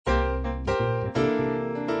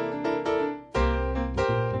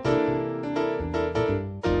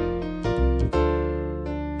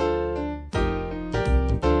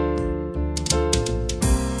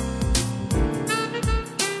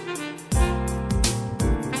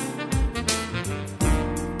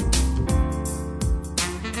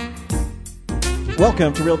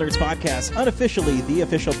Welcome to Real Nerds Podcast, unofficially the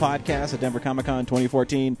official podcast at Denver Comic Con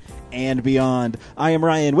 2014 and beyond. I am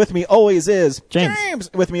Ryan. With me always is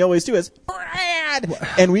James. With me always too is Brad.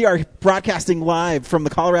 And we are broadcasting live from the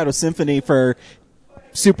Colorado Symphony for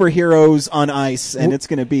Superheroes on Ice, and it's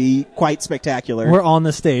going to be quite spectacular. We're on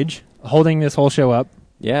the stage, holding this whole show up.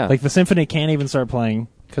 Yeah. Like, the symphony can't even start playing,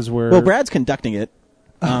 because we're... Well, Brad's conducting it.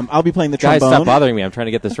 I'll be playing the Guys, trombone. stop bothering me. I'm trying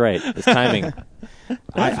to get this right. This timing.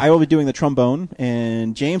 I will be doing the trombone,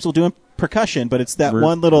 and James will do percussion, but it's that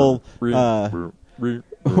one little...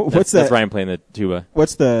 what's that? That's Ryan playing the tuba.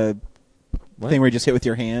 What's the thing where you just hit with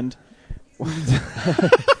your hand?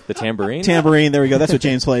 The tambourine? Tambourine, there we go. That's what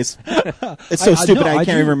James plays. It's so stupid I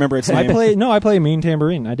can't even remember its name. I play mean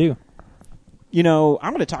tambourine. I do. You know,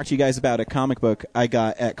 I'm going to talk to you guys about a comic book I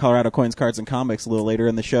got at Colorado Coins, Cards, and Comics a little later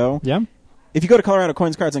in the show. Yeah? If you go to Colorado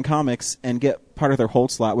Coins, Cards, and Comics and get part of their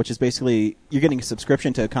hold slot, which is basically you're getting a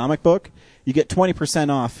subscription to a comic book, you get 20%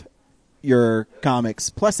 off your comics.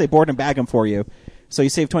 Plus, they board and bag them for you. So you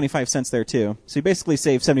save 25 cents there, too. So you basically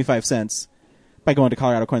save 75 cents by going to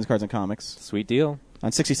Colorado Coins, Cards, and Comics. Sweet deal.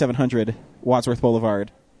 On 6700 Wadsworth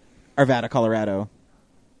Boulevard, Arvada, Colorado.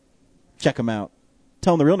 Check them out.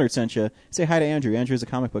 Tell them the Real Nerd sent you. Say hi to Andrew. Andrew's a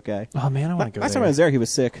comic book guy. Oh, man, I want to go Last there. time I was there, he was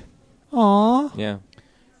sick. Aw. Yeah.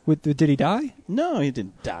 Did he die? No, he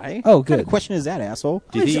didn't die. Oh, What kind good. of question is that, asshole?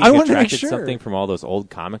 Do you think I he wanted to make contracted sure. something from all those old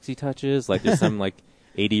comics he touches? Like there's some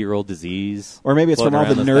 80-year-old disease? Or maybe it's from floating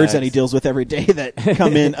all the around those nerds that he bags? deals with every day that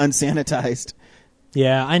come in unsanitized.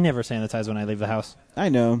 Yeah, I never sanitize when I leave the house. I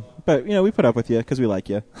know, but we put up with you because we like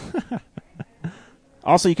you.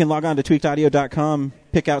 Also, you can log on to tweakedaudio.com,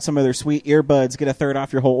 pick out some of their sweet earbuds, get a third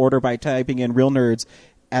off your whole order by typing in Real Nerds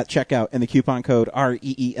at checkout and the coupon code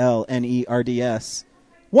REELNERDS.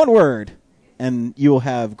 One word, and you will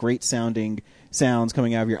have great sounding sounds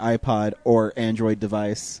coming out of your iPod or Android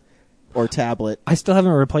device or tablet. I still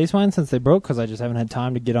haven't replaced mine since they broke, because I just haven't had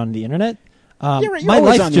time to get on the internet. You're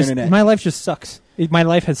always on the internet. My life just sucks. My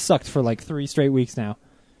life has sucked for 3 straight weeks now,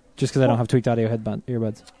 just because I don't have tweaked audio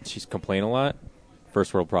earbuds. She's complaining a lot.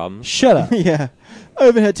 First world problems. Shut up. Yeah, I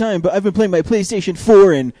haven't had time, but I've been playing my PlayStation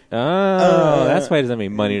 4 and... Oh, that's why he doesn't have any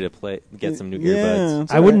money to get some new earbuds.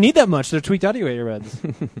 I wouldn't need that much. They're tweaked audio earbuds.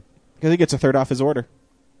 Because he gets a third off his order.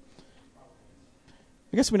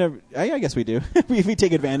 I guess we never. I guess we do. we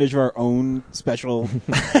take advantage of our own special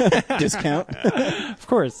discount. Of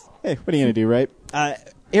course. Hey, what are you gonna do, right?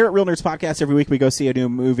 Here at Real Nerds Podcast, every week we go see a new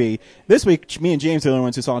movie. This week, me and James are the only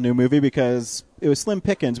ones who saw a new movie because it was slim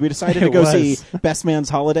pickings. We decided to go see Best Man's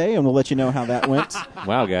Holiday, and we'll let you know how that went.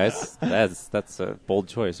 Wow, guys, that's a bold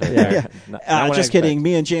choice right there. Not what I Just kidding. expect.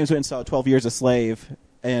 Me and James went and saw 12 Years a Slave,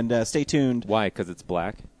 and stay tuned. Why? Because it's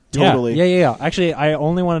black. Totally. Yeah. Actually, I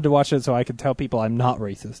only wanted to watch it so I could tell people I'm not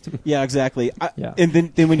racist. Yeah, exactly. Yeah. And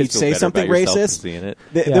then when you Feel say better something about yourself for racist, seeing it.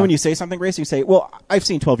 then when you say something racist, you say, "Well, I've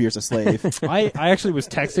seen 12 Years a Slave." I actually was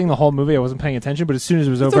texting the whole movie. I wasn't paying attention, but as soon as it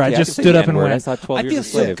was over, okay. I I just can say stood the up and N-word. went, I saw 12 I Years feel a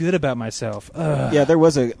so Slave. good about myself. Yeah, there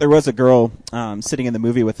was a girl sitting in the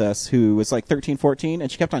movie with us who was 13, 14,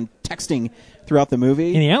 and she kept on texting throughout the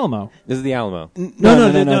movie. In the Alamo. This is the Alamo.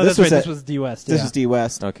 No, that's right. This was D West. This is D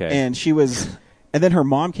West. Okay. And she was, and then her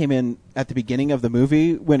mom came in at the beginning of the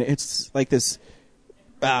movie when it's like this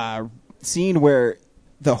scene where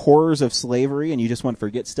the horrors of slavery, and you just want to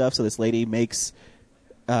forget stuff. So this lady makes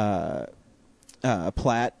Platt.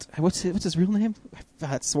 What's his real name?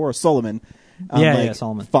 I swore Solomon.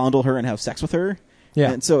 Solomon. Fondle her and have sex with her.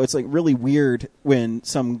 Yeah. And so it's really weird when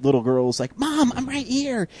some little girl's like, "Mom, I'm right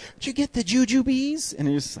here. Did you get the jujubes?" And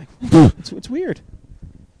it's just like, it's weird.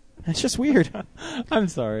 It's just weird. I'm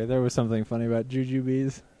sorry. There was something funny about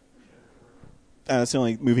jujubes. That's the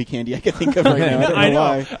only movie candy I can think of right now. I don't know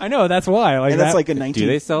why. I know. That's why. And that's like a 19. Do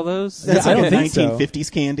they sell those? That's I like a don't think so.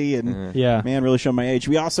 1950s candy, and Yeah. man, really showing my age.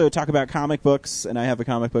 We also talk about comic books, and I have a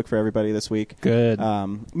comic book for everybody this week. Good.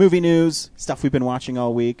 Movie news, stuff we've been watching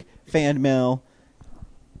all week, fan mail,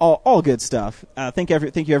 all good stuff. Thank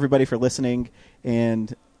you everybody for listening,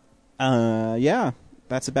 and yeah,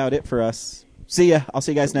 that's about it for us. See ya. I'll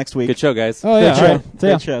see you guys next week. Good show, guys. Oh, yeah. Good show. All right. See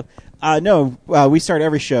ya. Good show. No, we start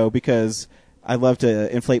every show because I love to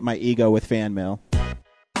inflate my ego with fan mail.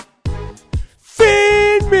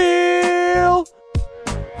 Fan mail!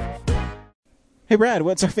 Hey, Brad,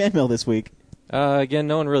 what's our fan mail this week? Again,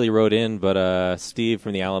 no one really wrote in, but Steve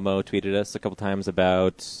from the Alamo tweeted us a couple times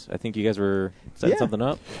about, I think you guys were setting something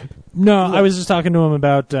up. No, I was just talking to him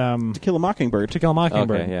about To Kill a Mockingbird. To Kill a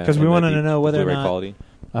Mockingbird. Okay, yeah. Because we And wanted the to know whether or Blu-ray not... quality.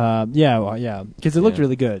 Yeah, because it looked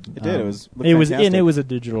really good. It did. It was fantastic. fantastic. And it was a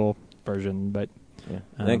digital version, but Yeah.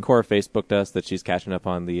 And then Cora Facebooked us that she's catching up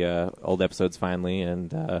on the old episodes finally,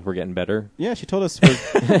 and we're getting better. Yeah, she told us for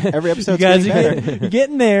every episode. You guys getting better. you're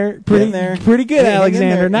getting there. Getting there. Pretty good, Hang in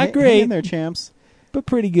Alexander. there. Not Hang great, in there, champs. but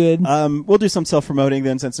pretty good. We'll do some self-promoting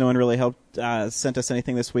then, since no one really sent us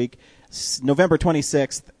anything this week. November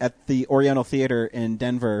 26th at the Oriental Theater in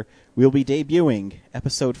Denver, we'll be debuting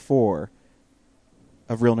episode 4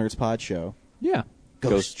 of Real Nerds Pod Show. Yeah.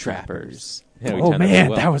 Ghost Trappers. Yeah, we Oh timed that man,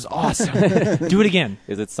 well. that was awesome. Do it again.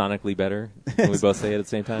 Is it sonically better when we both say it at the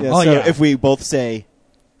same time? Yeah, Oh, so yeah. if we both say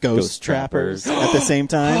Ghost, Ghost Trappers Trappers. at the same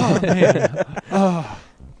time.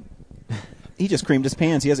 He just creamed his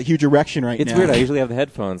pants. He has a huge erection right It's now. weird. I usually have the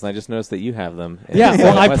headphones, and I just noticed that you have them. And Yeah, so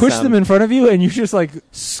well, I it must pushed sound- them in front of you, and you just like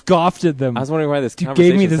scoffed at them. I was wondering why this You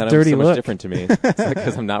conversation gave me this sounded dirty so much look. different to me. It's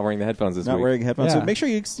because I'm not wearing the headphones this Not week. wearing headphones. Yeah. So make sure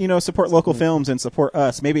you support local films and support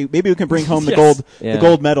us. Maybe we can bring home the Yes. Yeah.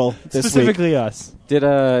 gold medal this week. Specifically us. Did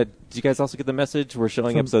you guys also get the message? We're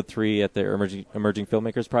showing From- episode 3 at the Emerging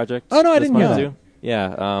Filmmakers Project. Oh, no, I this didn't hear month, that. too.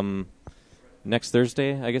 Yeah. Next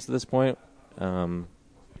Thursday, I guess at this point.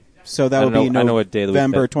 So that I will don't be know- I know what day of the week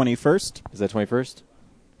November that- 21st. Is that 21st?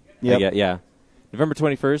 Yep. Yeah. November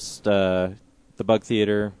 21st, the Bug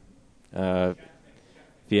Theater. If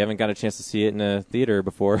you haven't got a chance to see it in a theater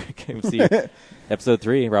before, come see episode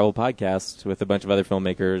 3, Rival Podcast, with a bunch of other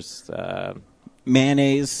filmmakers.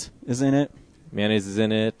 Mayonnaise is in it. Mayonnaise is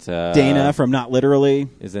in it. Dana from Not Literally.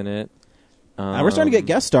 is in it. We're starting to get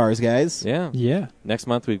guest stars, guys. Yeah. Yeah. Next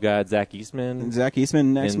month we've got Zach Eastman Zach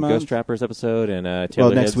Eastman next in month. Ghost Trappers episode, and Taylor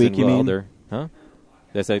Well, next Hibbs week, and you Will mean? Elder. Huh?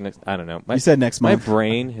 Did I say next? I don't know. You said next My month.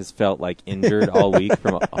 brain has felt like injured all week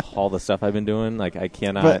from all the stuff I've been doing. Like I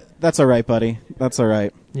cannot. But that's all right, buddy. That's all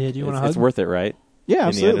right. Yeah. Do you want to it's hug? worth it, right? Yeah,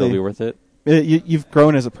 In the end, it'll absolutely. be worth it. You've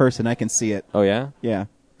grown as a person. I can see it. Oh yeah. Yeah.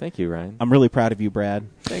 Thank you, Ryan. I'm really proud of you, Brad.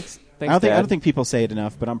 Thanks. I don't Dad. think people say it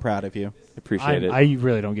enough, but I'm proud of you. Appreciate it. I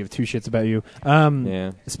really don't give two shits about you.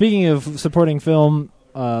 Yeah. Speaking of supporting film,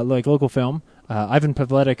 like local film, Ivan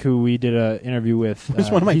Pavletic, who we did an interview with, It's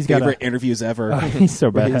one of my he's got favorite interviews ever. he's so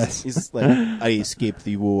Where badass. He's like, I escaped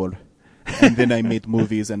the war, and then I made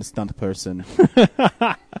movies and a stunt person.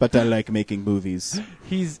 But I like making movies.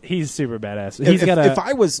 He's super badass. If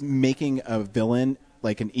I was making a villain,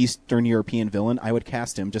 like an Eastern European villain, I would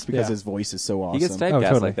cast him just because Yeah. his voice is so awesome. He gets typecast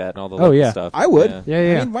totally. like that and all the Oh, local yeah. stuff. I would. Yeah.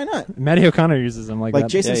 I mean, why not? Matty O'Connor uses him like Like that.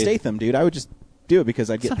 Jason Yeah, Statham, dude. I would just do it because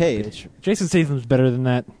I'd get Son of a paid. bitch. Jason Statham's better than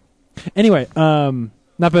that. Anyway, not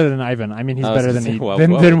better than Ivan. I mean, he's I was better gonna than say, well,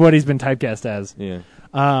 than what he's been typecast as. Yeah.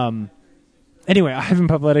 Anyway, Ivan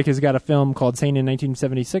Pavletic has got a film called Sane in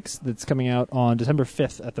 1976 that's coming out on December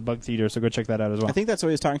 5th at the Bug Theater, so go check that out as well. I think that's what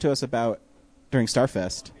he was talking to us about during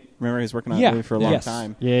Starfest. Remember, he was working on that movie for a long Yes.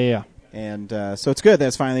 time. Yeah. And so it's good that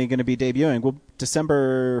it's finally going to be debuting. Well,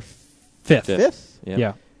 December 5th. 5th?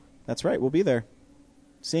 Yeah. That's right. We'll be there.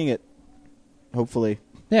 Seeing it. Hopefully.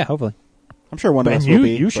 Yeah, hopefully. I'm sure one of us And will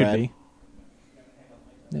be. you should Brad. be.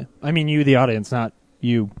 Yeah. I mean, you, the audience, not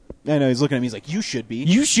you. I know. He's looking at me. He's like, you should be.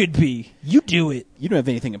 You should be. You do it. You don't have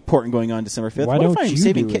anything important going on December 5th. Why what don't if I'm you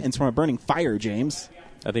saving do it? kittens from a burning fire, James?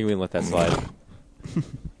 I think we can let that slide.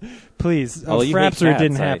 Please. Although you hate Frapser cats,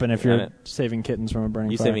 didn't I- happen if I you're don't- saving kittens from a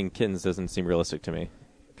burning You fire. saving kittens doesn't seem realistic to me.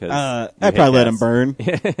 'Cause you I'd hate probably let them cats. burn.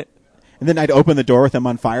 And then I'd open the door with them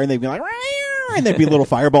on fire, and they'd be like, "Rah!" and there'd be little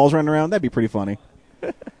fireballs running around. That'd be pretty funny.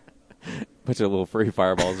 Bunch of little furry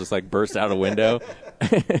fireballs just like burst out a window.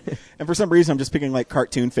 And for some reason, I'm just picking like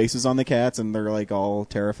cartoon faces on the cats, and they're like all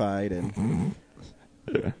terrified, and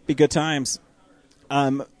be good times.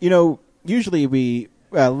 Usually we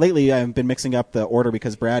lately I've been mixing up the order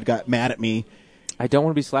because Brad got mad at me. I don't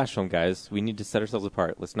want to be slash film, guys. We need to set ourselves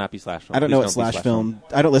apart. Let's not be slash film. I don't Please know what be slash film.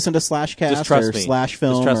 I don't listen to slash cast Just trust or me. slash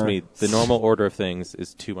film. Just trust or- me. The normal order of things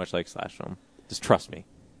is too much like slash film. Just trust me.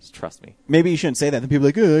 Just trust me. Maybe you shouldn't say that. Then people are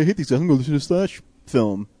like, oh, I hate these guys. I'm going to listen to slash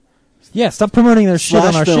film. Yeah, stop promoting their shit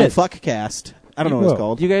Slash on our film shit. fuck cast. I don't know what Whoa. it's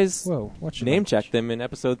called. You guys Whoa, what should name checked them in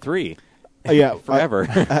episode 3. Yeah, Forever.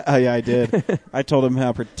 yeah, I did. I told them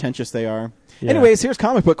how pretentious they are. Yeah. Anyways, here's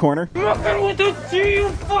Comic Book Corner. Nothing with the tea, you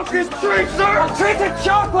fucking treat, sir! I'll treat the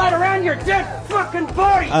chocolate around your dead fucking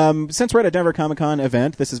body! Since we're at a Denver Comic Con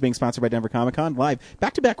event, this is being sponsored by Denver Comic Con live.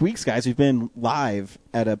 Back-to-back weeks, guys. We've been live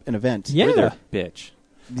at an event. Yeah. We're their bitch.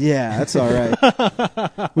 Yeah, that's all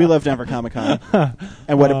right. We love Denver Comic Con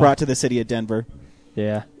and what it brought to the city of Denver.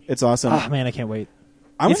 Yeah. It's awesome. Ah, man, I can't wait.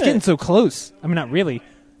 I'm It's gonna- getting so close. I mean, not really,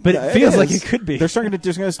 but Yeah, it feels like is. it could be. They're just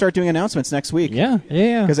going to start doing announcements next week. Yeah.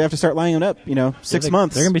 Because they have to start lining up, 6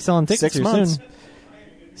 months. They're going to be selling tickets 6 here months. soon.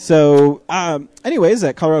 So, anyways,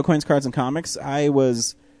 at Colorado Coins, Cards, and Comics, I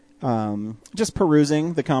was just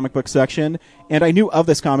perusing the comic book section, and I knew of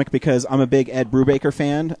this comic because I'm a big Ed Brubaker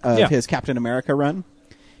fan of his Captain America run,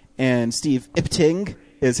 and Steve Epting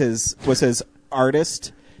was his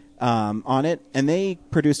artist on it, and they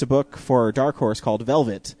produced a book for Dark Horse called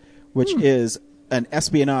Velvet, which is an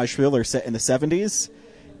espionage thriller set in the 70s,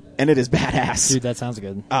 and it is badass. Dude, that sounds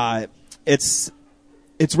good. It's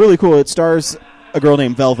really cool. It stars a girl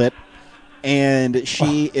named Velvet, and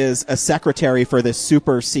she is a secretary for this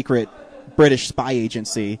super secret British spy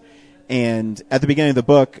agency. And at the beginning of the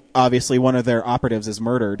book, obviously one of their operatives is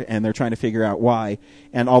murdered, and they're trying to figure out why.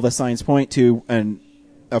 And all the signs point to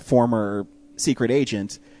a former secret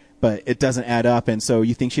agent, but it doesn't add up. And so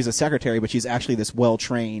you think she's a secretary, but she's actually this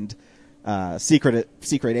well-trained secret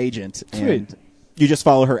agent. Sweet. And you just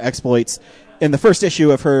follow her exploits in the first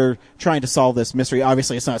issue of her trying to solve this mystery.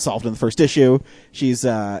 Obviously, it's not solved in the first issue.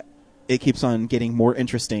 It keeps on getting more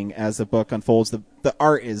interesting as the book unfolds. The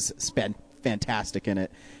art is fantastic in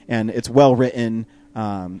it, and it's well written.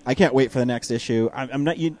 I can't wait for the next issue. I'm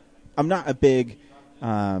not a big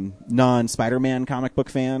non-Spider-Man comic book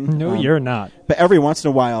fan. No, you're not. But every once in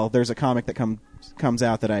a while, there's a comic that comes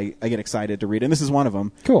out that I get excited to read, and this is one of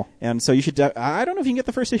them. Cool. And so you should. I don't know if you can get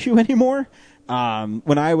the first issue anymore.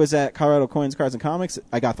 When I was at Colorado Coins, Cards, and Comics,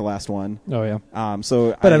 I got the last one. Oh yeah.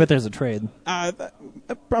 But I bet there's a trade.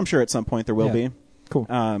 I'm sure at some point there will be. Cool.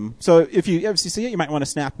 So if you ever see it, you might want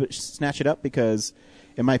to snatch it up because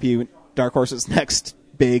it might be Dark Horse's next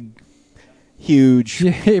big, huge.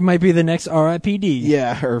 It might be the next RIPD.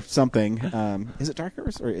 Yeah, or something. Is it Dark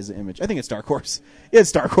Horse or is it Image? I think it's Dark Horse.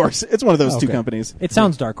 It's Dark Horse. It's one of those two companies. It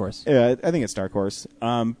sounds Dark Horse. Yeah, I think it's Dark Horse.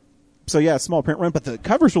 So yeah, small print run, but the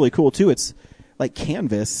cover's really cool too. It's like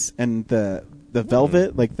canvas, and the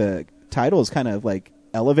velvet, like the title is kind of like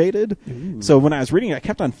elevated. Ooh. So when I was reading it, I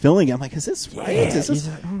kept on feeling it. I'm like, is this right? Is this,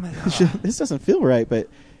 oh my God. This doesn't feel right, but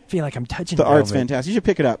I feel like I'm touching the velvet. art's fantastic. You should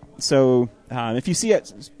pick it up. So if you see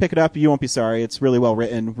it, pick it up. You won't be sorry. It's really well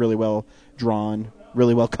written, really well drawn,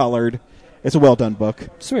 really well colored. It's a well done book.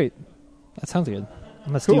 Sweet. That sounds good. I'm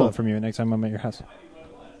going to steal it from you next time I'm at your house.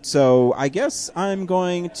 So I guess I'm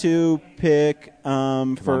going to pick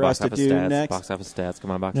for us to do stats. next. Box office stats. Come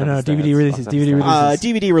on, box no, office DVD stats. releases. DVD releases.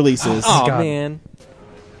 DVD releases. Oh, God. man.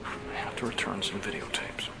 I have to return some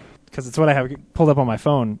videotapes. Because it's what I have pulled up on my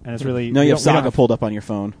phone, and it's really... No, you have Saga pulled up on your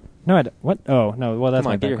phone. No, I don't. What? Oh, no. Well, that's Come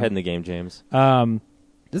on, my get your background. head in the game, James.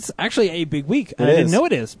 This is actually a big week. I is. didn't know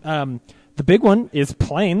it is. The big one is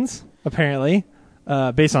Planes, apparently,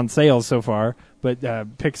 based on sales so far. But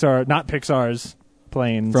Pixar, not Pixar's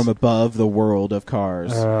Planes. From above the world of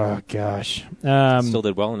cars. Oh, gosh. Still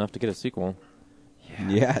did well enough to get a sequel.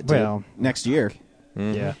 Yeah, it did. Well, next year.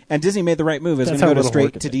 Mm-hmm. Yeah. And Disney made the right move. It's That's going to how go to little straight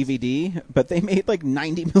work to it takes. DVD, but they made like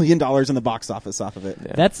 $90 million in the box office off of it.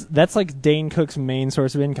 Yeah. That's like Dane Cook's main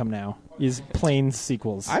source of income now, is Planes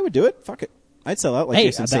sequels. I would do it. Fuck it. I'd sell out like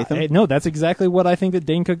Jason Statham. No, that's exactly what I think that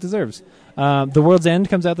Dane Cook deserves. The World's End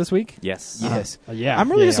comes out this week. Yes. Yes. Yeah.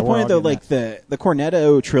 I'm really Yeah, disappointed we're all though. Like getting the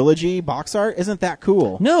Cornetto trilogy box art isn't that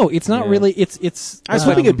cool. No, it's not Yeah. really. It's. I was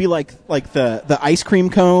hoping it'd be like the ice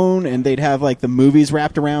cream cone, and they'd have like the movies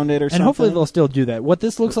wrapped around it or and something. hopefully they'll still do that. What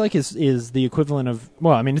this looks like is the equivalent of.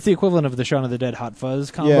 Well, I mean, it's the equivalent of the Shaun of the Dead Hot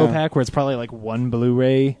Fuzz combo Yeah. pack, where it's probably like one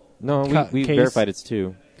Blu-ray. No, we case. verified it's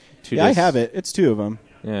two. Yeah, I discs. have it. It's two of them.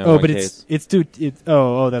 Yeah, Oh, one but case. it's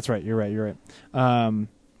that's right. You're right.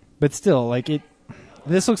 But still, like it.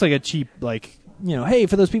 This looks like a cheap, like, you know, hey,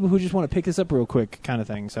 for those people who just want to pick this up real quick kind of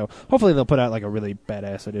thing. So hopefully they'll put out like a really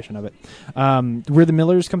badass edition of it. We're the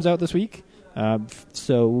Millers comes out this week.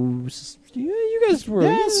 So you guys were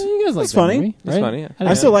you guys like it's that funny. movie, It's right? funny,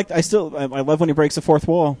 yeah. I love when he breaks the fourth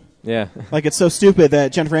wall. Yeah. Like it's so stupid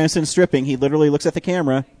that Jennifer Aniston's stripping. He literally looks at the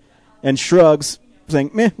camera and shrugs,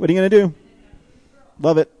 saying, "Meh, what are you gonna do?"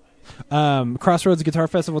 Love it. Crossroads Guitar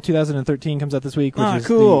Festival 2013 comes out this week. Which is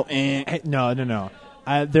cool. Hey, no.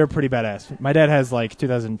 They're pretty badass. My dad has like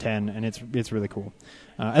 2010, and it's really cool.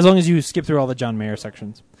 As long as you skip through all the John Mayer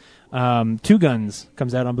sections. Two Guns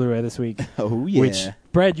comes out on Blu-ray this week. Oh yeah. Which,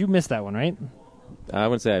 Brad, you missed that one, right? I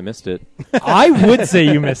wouldn't say I missed it. I would say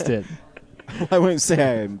you missed it. I wouldn't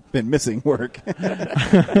say I've been missing work.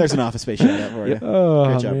 There's an Office Space shout out for you. Oh,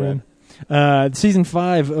 Great job, man. Brad. Season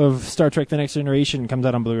 5 of Star Trek The Next Generation comes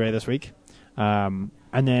out on Blu-ray this week. And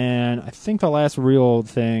then I think the last real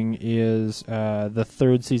thing is the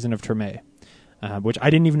third season of Treme, which I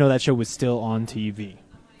didn't even know that show was still on TV.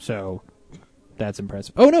 So that's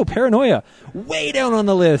impressive. Oh, no, Paranoia. Way down on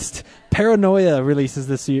the list. Paranoia releases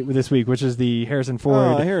this week, which is the Harrison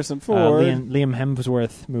Ford. Liam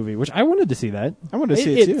Hemsworth movie, which I wanted to see that. I wanted to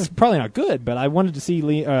see it, too. It's probably not good, but I wanted to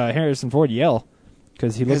see Harrison Ford yell.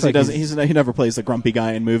 because he looks Because like he never plays the grumpy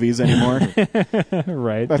guy in movies anymore.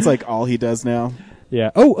 right. That's like all he does now. Yeah.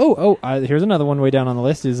 Here's another one way down on the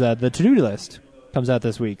list is the To-Do List comes out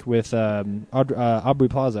this week with Aubrey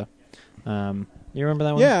Plaza. You remember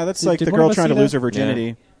that one? Yeah, that's like Did the one of girl us trying see to lose that? her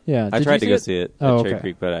virginity. Yeah. I Did tried you to go it? see it Oh, at Cherry okay.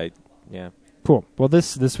 Creek, but yeah. Cool. Well,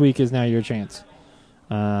 this week is now your chance.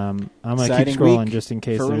 I'm gonna keep Exciting scrolling week just in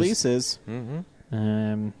case for there's releases.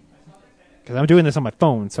 because I'm doing this on my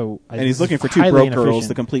phone, so And he's looking for Two highly Broke Girls, inefficient.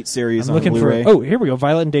 the complete series I'm on looking Blu-ray. for. Oh, here we go.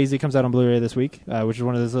 Violet and Daisy comes out on Blu-ray this week, which is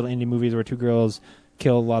one of those little indie movies where two girls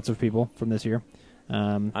kill lots of people from this year.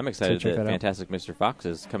 I'm excited so check that that out. Fantastic Mr. Fox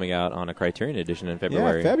is coming out on a Criterion edition in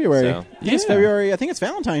February. Yeah, February. So, I think it's February. I think it's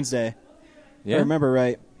Valentine's Day. If yeah. I remember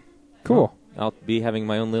right. Cool. I'll be having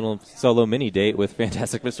my own little solo mini date with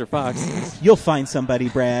Fantastic Mr. Fox. You'll find somebody,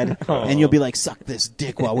 Brad, and you'll be like, suck this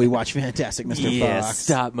dick while we watch Fantastic Mr. Yes, Fox.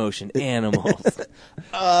 stop motion animals.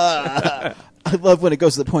 I love when it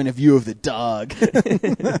goes to the point of view of the dog.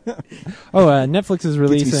 Netflix is Gets me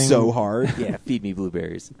releasing so hard. Yeah, feed me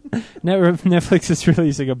blueberries. Netflix is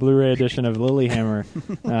releasing a Blu-ray edition of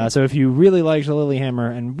Lilyhammer. So if you really liked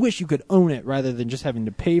Lilyhammer and wish you could own it rather than just having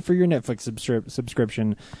to pay for your Netflix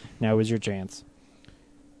subscription, now is your chance.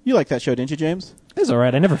 You liked that show, didn't you, James? It's all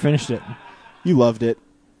right. I never finished it. You loved it.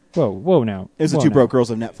 Whoa now. It was the Whoa Two now. Broke Girls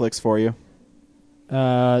of Netflix for you.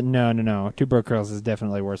 No. Two Broke Girls is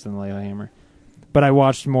definitely worse than Lilyhammer. But I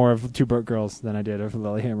watched more of Two Broke Girls than I did of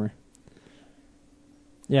Lilyhammer.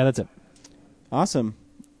 Yeah, that's it. Awesome.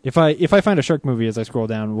 If I find a shark movie as I scroll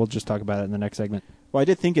down, we'll just talk about it in the next segment. Well, I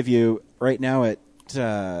did think of you right now at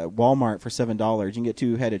Walmart for $7. You can get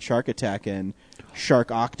Two-Headed Shark Attack and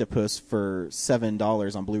Shark Octopus for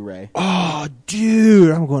 $7 on Blu-ray. Oh,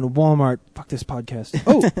 dude, I'm going to Walmart. Fuck this podcast.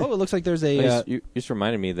 It looks like there's a... You just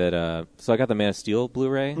reminded me that. So I got the Man of Steel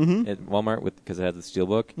Blu-ray at Walmart because it has the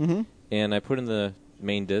Steelbook, and I put in the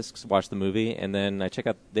main discs, watch the movie, and then I check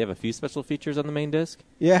out. They have a few special features on the main disc,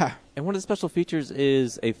 Yeah. and one of the special features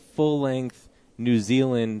is a full-length New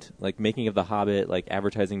Zealand, like making of the Hobbit, like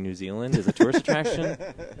advertising New Zealand as a tourist attraction.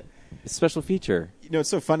 It's a special feature. You know, it's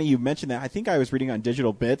so funny you mentioned that. I think I was reading on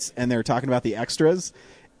Digital Bits, and they were talking about the extras,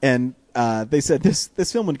 and they said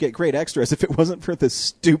this film would get great extras if it wasn't for this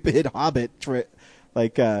stupid Hobbit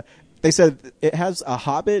they said it has a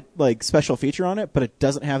Hobbit like special feature on it, but it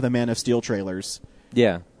doesn't have the Man of Steel trailers.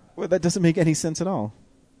 Yeah, Well, that doesn't make any sense at all.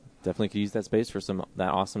 definitely could use that space for that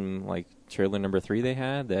awesome like trailer number 3 they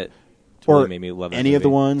had that totally Or made me love that any of the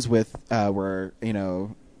movie. ones with where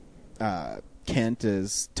Kent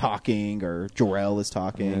is talking or Jor-El is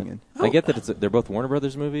talking. Yeah. And, I get that they're both Warner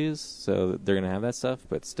Brothers movies, so they're gonna have that stuff.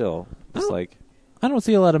 But still, it's like I don't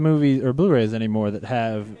see a lot of movies or Blu-rays anymore that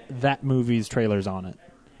have that movie's trailers on it.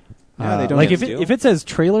 Yeah, they don't like have if it says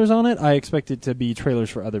trailers on it, I expect it to be trailers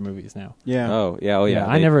for other movies now. yeah. oh yeah.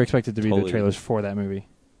 I never expected to be totally- the trailers for that movie.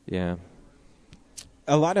 Yeah,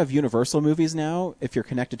 A lot of Universal movies now, if you're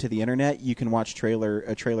connected to the internet, you can watch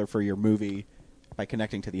a trailer for your movie by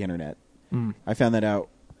connecting to the internet. I found that out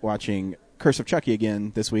watching Curse of Chucky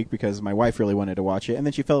again this week because my wife really wanted to watch it, and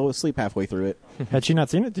then she fell asleep halfway through it. Had she not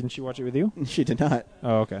seen it? Didn't she watch it with you? She did not.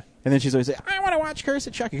 Oh, okay. And then she's always like, I want to watch Curse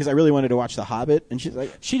of Chucky because I really wanted to watch The Hobbit. And she's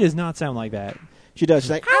like, She does not sound like that. she does.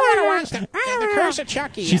 She's like, I want to watch the Curse of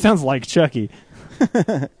Chucky. She sounds like Chucky.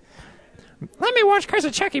 Let me watch Curse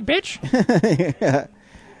of Chucky, bitch.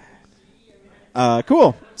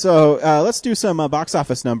 Cool. So let's do some box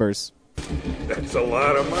office numbers. That's a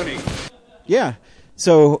lot of money. Yeah.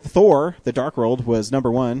 So Thor: The Dark World was number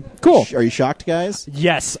one. Cool. Are you shocked, guys?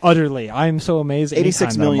 Yes, utterly. I'm so amazed.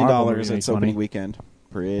 $86 million in its opening weekend.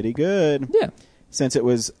 Pretty good. Yeah. Since it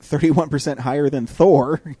was 31% higher than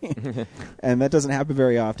Thor, and that doesn't happen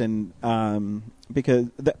very often, because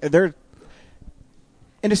they're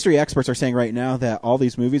industry experts are saying right now that all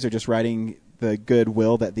these movies are just riding the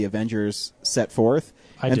goodwill that the Avengers set forth.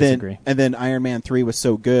 I and disagree. And then Iron Man 3 was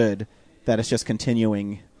so good that it's just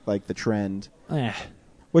continuing like the trend.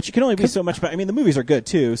 Which can only be so much, but I mean the movies are good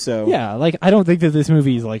too, so Yeah, like I don't think that this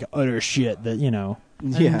movie is like utter shit that, you know.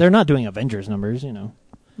 Yeah. They're not doing Avengers numbers, you know.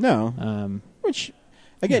 No. Which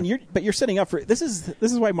again, you're setting up for this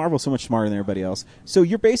is why Marvel's so much smarter than everybody else. So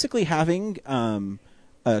you're basically having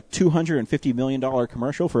a $250 million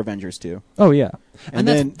commercial for Avengers 2. Oh yeah. And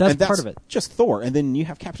then that's part of it. Just Thor, and then you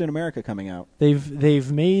have Captain America coming out.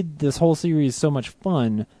 They've made this whole series so much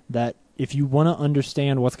fun that if you want to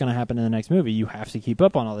understand what's going to happen in the next movie, you have to keep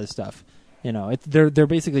up on all this stuff. You know, they're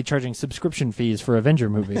basically charging subscription fees for Avenger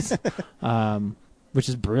movies, which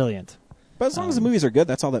is brilliant. But as long as the movies are good,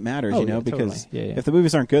 that's all that matters, Oh, you know. yeah, because totally. Yeah. if the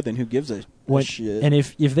movies aren't good, then who gives a shit? And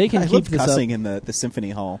if they can I keep love this cussing up, in the symphony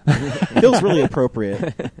hall. It feels really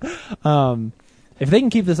appropriate. If they can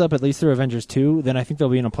keep this up at least through Avengers 2, then I think they'll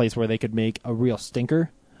be in a place where they could make a real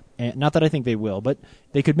stinker. And not that I think they will, but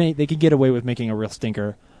they could get away with making a real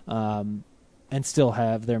stinker, and still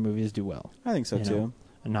have their movies do well. I think so too,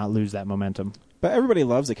 and not lose that momentum. But everybody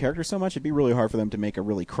loves the character so much; it'd be really hard for them to make a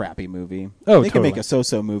really crappy movie. Oh, they can totally. make a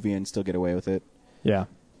so-so movie and still get away with it. Yeah.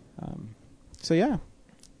 So yeah,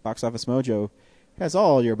 Box Office Mojo has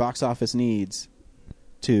all your box office needs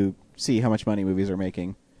to see how much money movies are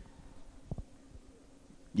making.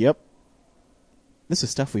 Yep. This is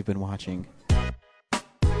stuff we've been watching.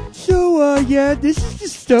 So, this is the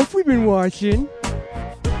stuff we've been watching.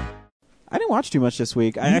 I didn't watch too much this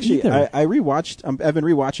week. I rewatched. I've been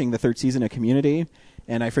rewatching the third season of Community,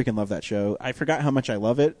 and I freaking love that show. I forgot how much I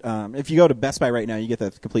love it. If you go to Best Buy right now, you get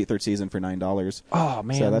the complete third season for $9. Oh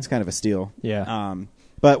man, so that's kind of a steal. Yeah.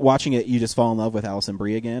 But watching it, you just fall in love with Alison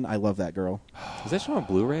Brie again. I love that girl. Is that show on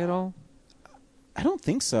Blu-ray at all? I don't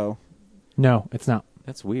think so. No, it's not.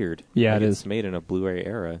 That's weird. Yeah, like it it's is. made in a Blu-ray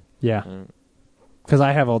era. Yeah, because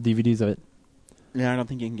I have all DVDs of it. Yeah, I don't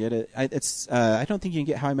think you can get it. I don't think you can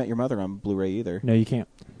get How I Met Your Mother on Blu-ray either. No, you can't.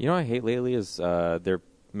 You know what I hate lately is they're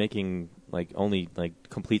making only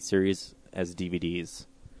complete series as DVDs.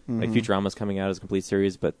 Mm-hmm. Like Futurama's coming out as a complete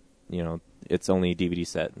series, but it's only a DVD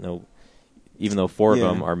set. No, even though 4 of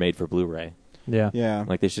them are made for Blu-ray. Yeah. Yeah.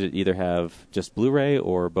 Like they should either have just Blu-ray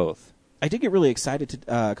or both. I did get really excited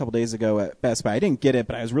a couple days ago at Best Buy. I didn't get it,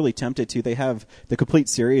 but I was really tempted to. They have the complete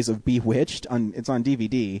series of Bewitched. It's on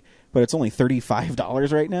DVD, but it's only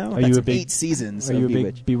 $35 right now. Are That's you a big 8 seasons Are of you a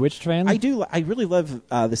Bewitched. big Bewitched fan? I do. I really love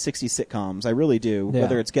the 60s sitcoms. I really do. Yeah.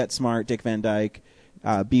 Whether it's Get Smart, Dick Van Dyke,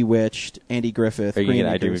 Bewitched, Andy Griffith. Are you Green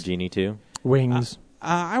get I Dream of Acres. Jeannie too? Wings.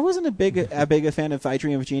 I wasn't a big fan of I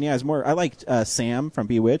Dream of Jeannie. I liked Sam from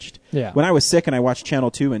Bewitched. Yeah. When I was sick and I watched Channel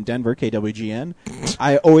 2 in Denver, KWGN,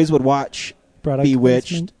 I always would watch Product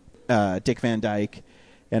Bewitched, placement. Dick Van Dyke,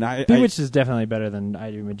 and Bewitched is definitely better than I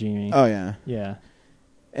Dream of Jeannie. Oh yeah, Yeah.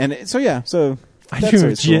 and so I that's Dream,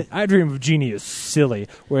 always cool. I Dream of Jeannie is silly,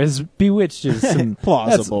 whereas Bewitched is some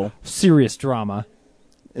Plausible. that's serious drama.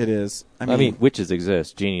 It is. I mean, witches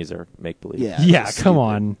exist. Genies are make-believe. yeah, Yeah, it's come stupid.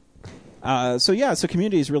 on. So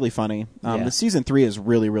Community is really funny. Yeah. The season 3 is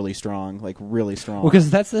really, really strong, like really strong. Well,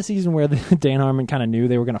 because that's the season where Dan Harmon kind of knew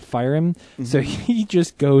they were going to fire him, so he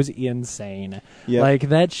just goes insane. Yep. Like,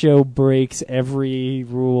 that show breaks every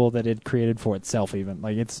rule that it created for itself, even.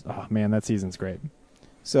 Like, it's, oh man, that season's great.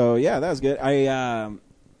 So yeah, that was good.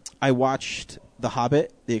 I watched The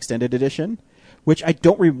Hobbit, the extended edition, which I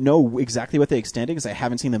don't know exactly what they extended because I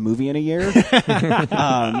haven't seen the movie in a year.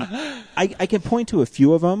 I can point to a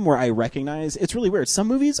few of them where I recognize. It's really weird. Some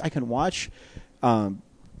movies I can watch,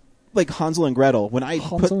 like Hansel and Gretel. When I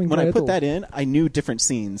put that in, I knew different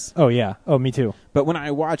scenes. Oh, yeah. Oh, me too. But when I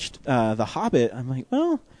watched The Hobbit, I'm like,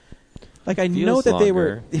 well, like I Feels know that they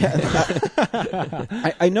were. longer.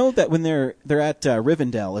 Yeah, I know that when they're at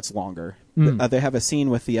Rivendell, it's longer. They have a scene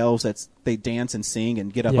with the elves they dance and sing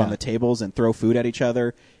and get up Yeah. on the tables and throw food at each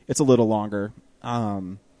other. It's a little longer.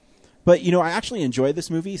 But I actually enjoyed this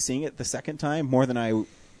movie, seeing it the second time more than I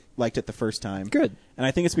liked it the first time. Good. And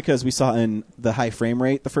I think it's because we saw it in the high frame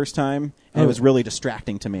rate the first time, and it was really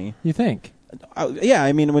distracting to me. You think? Yeah,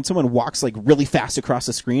 I mean, when someone walks like really fast across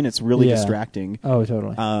the screen, it's really Yeah. distracting. Oh,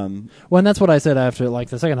 totally. Um, Well, and that's what I said after, like,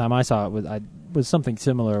 the second time I saw it was something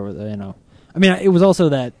similar. With, I mean, it was also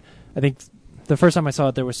that I think the first time I saw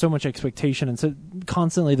it, there was so much expectation and so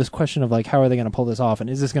constantly this question of like, how are they going to pull this off, and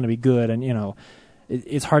is this going to be good? And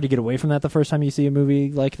it's hard to get away from that the first time you see a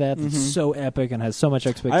movie like that that's so epic and has so much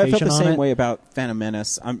expectation. I felt the on same it. way about Phantom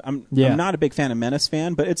Menace. I'm Yeah. not a big Phantom Menace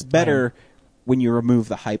fan, but it's better when you remove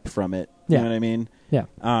the hype from it. You Yeah. know what I mean? Yeah.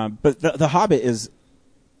 But the Hobbit is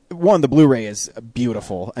the Blu-ray is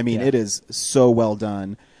beautiful. I mean, Yeah. it is so well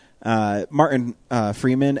done. Martin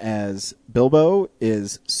Freeman as Bilbo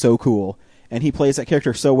is so cool, and he plays that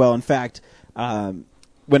character so well. In fact,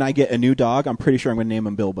 when I get a new dog, I'm pretty sure I'm going to name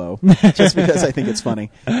him Bilbo, just because I think it's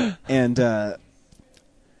funny. And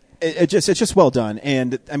it's just well done.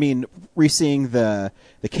 And I mean, re-seeing the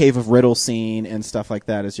Cave of Riddle scene and stuff like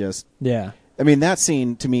that is just. Yeah. I mean, that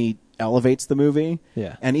scene to me elevates the movie.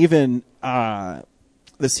 Yeah. And even the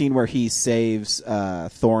scene where he saves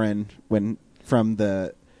Thorin from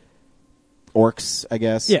the orcs, I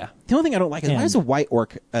guess. Yeah. The only thing I don't like is why And- is a white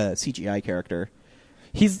orc CGI character?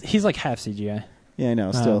 He's like half CGI. Yeah, I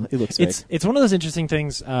know. Still, it looks fake. It's one of those interesting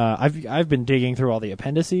things. I've been digging through all the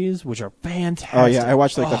appendices, which are fantastic. Oh yeah, I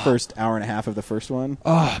watched like the first hour and a half of the first one.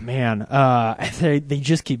 Oh man, they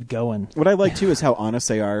just keep going. What I like too is how honest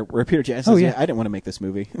they are. Where Peter Jackson says, yeah. I didn't want to make this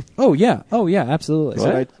movie. Oh yeah, absolutely.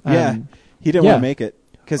 So he didn't yeah. want to make it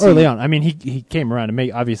because Early on, I mean, he came around to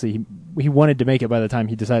make. Obviously, he he wanted to make it by the time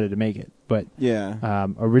he decided to make it, but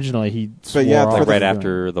originally he swore off like right doing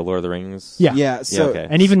after the Lord of the Rings. Yeah. So okay.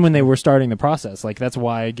 And even when they were starting the process, like that's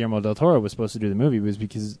why Guillermo del Toro was supposed to do the movie, was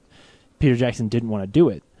because Peter Jackson didn't want to do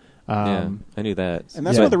it. I knew that. And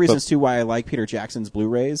that's one of the reasons, too, why I like Peter Jackson's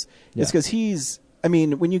Blu-rays. Is because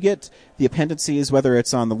when you get the appendices, whether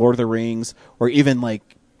it's on The Lord of the Rings or even,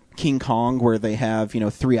 like, King Kong, where they have,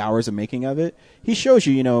 3 hours of making of it, he shows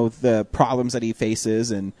you, the problems that he faces.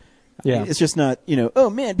 And it's just not, oh,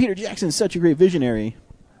 man, Peter Jackson's such a great visionary.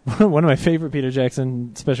 One of my favorite Peter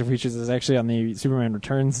Jackson special features is actually on the Superman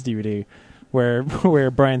Returns DVD, where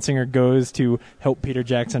Bryan Singer goes to help Peter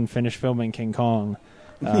Jackson finish filming King Kong.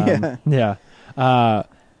 But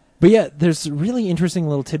there's really interesting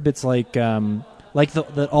little tidbits like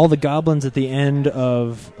that all the goblins at the end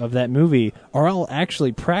of that movie are all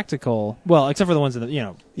actually practical. Well, except for the ones that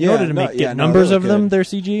in order to get numbers of them, they're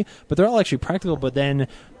CG, but they're all actually practical. But then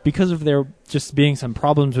because of there just being some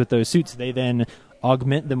problems with those suits, they then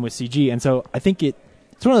augment them with CG. And so I think it's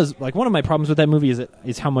one of those, like, one of my problems with that movie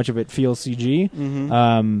is how much of it feels CG.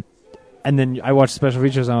 Mm-hmm. And then I watched special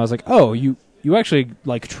features and I was like, oh, you actually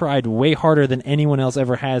like tried way harder than anyone else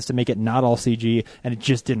ever has to make it not all CG, and it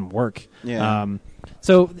just didn't work. Yeah.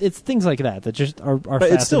 So it's things like that just are but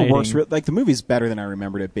fascinating. It still works. Like, the movie's better than I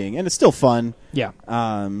remembered it being, and it's still fun. Yeah.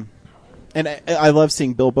 And I love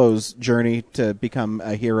seeing Bilbo's journey to become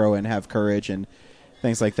a hero and have courage and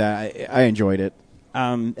things like that. I enjoyed it.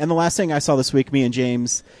 And the last thing I saw this week, me and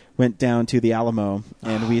James went down to the Alamo,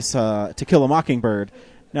 and we saw To Kill a Mockingbird.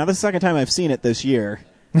 Now, this is the second time I've seen it this year.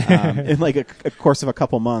 In like a course of a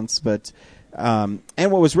couple months, but and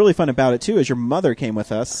what was really fun about it too is your mother came with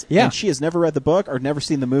us, and she has never read the book or never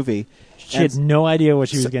seen the movie. She had no idea what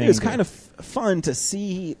she was getting. It was kind of fun to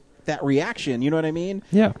see that reaction. You know what I mean?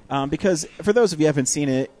 Yeah. Because for those of you who haven't seen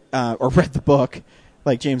it or read the book,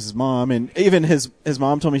 like James's mom, and even his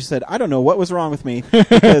mom told me, she said, "I don't know what was wrong with me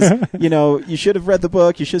because you should have read the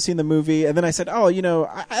book, you should have seen the movie." And then I said, "Oh,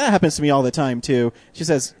 that happens to me all the time too." She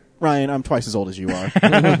says, "Ryan, I'm twice as old as you are."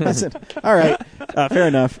 I said, all right, fair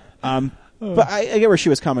enough. But I get where she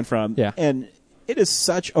was coming from. Yeah. And it is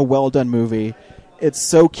such a well-done movie. It's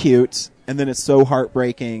so cute, and then it's so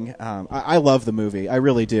heartbreaking. I love the movie. I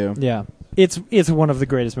really do. Yeah. It's one of the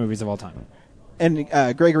greatest movies of all time. And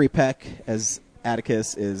Gregory Peck as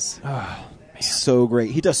Atticus is so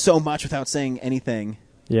great. He does so much without saying anything.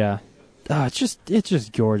 Yeah. It's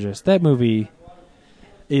just gorgeous. That movie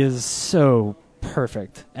is so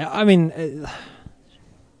perfect. I mean,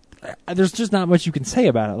 there's just not much you can say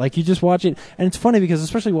about it. Like, you just watch it, and it's funny because,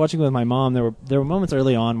 especially watching with my mom, there were moments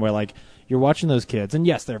early on where, like, you're watching those kids, and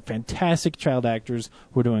yes, they're fantastic child actors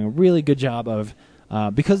who are doing a really good job of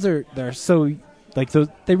because they're so, like,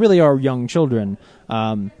 they really are young children.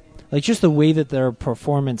 Like, just the way that their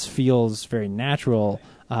performance feels very natural.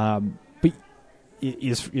 But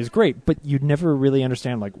is great, but you'd never really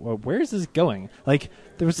understand, like, well, where is this going? Like,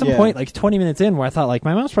 there was some point, like 20 minutes in, where I thought, like,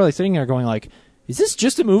 my mom's probably sitting there going, like, is this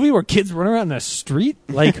just a movie where kids run around in the street?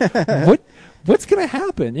 Like, what's going to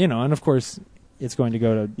happen? And of course, it's going to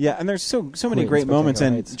go to... Yeah, and there's so many great moments,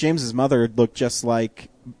 and James's mother looked just like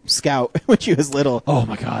Scout when she was little. Oh,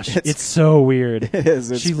 my gosh. It's so weird. It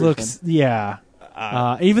is. She looks... Fun. Yeah.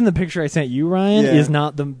 Even the picture I sent you, Ryan, is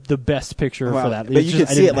not the best picture for that. But you can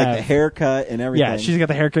see it, like the haircut and everything. Yeah, she's got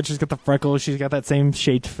the haircut, she's got the freckles, she's got that same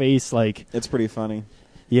shaped face. Like, it's pretty funny.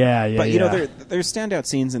 Yeah. But there's standout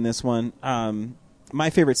scenes in this one. My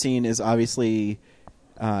favorite scene is obviously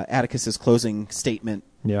Atticus's closing statement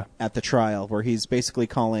at the trial, where he's basically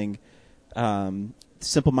calling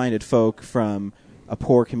simple-minded folk from a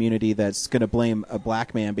poor community that's going to blame a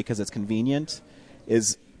black man because it's convenient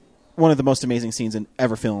is one of the most amazing scenes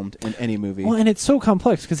ever filmed in any movie. Well, and it's so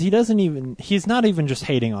complex because he's not even just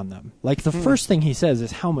hating on them. Like, the first thing he says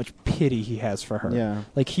is how much pity he has for her. Yeah.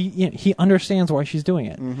 Like, he understands why she's doing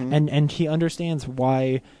it. Mm-hmm. And he understands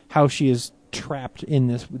how she is trapped in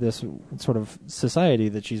this sort of society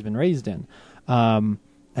that she's been raised in. And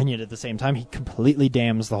yet at the same time, he completely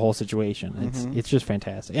damns the whole situation. It's just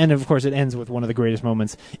fantastic. And of course, it ends with one of the greatest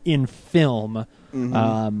moments in film,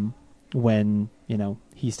 when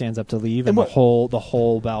he stands up to leave, and the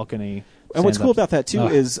whole balcony. And what's cool about that too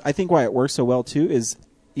is, I think why it works so well too is,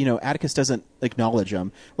 Atticus doesn't acknowledge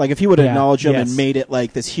him. Like, if he would have acknowledged him and made it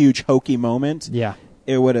like this huge hokey moment,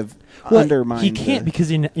 it would have undermined. He can't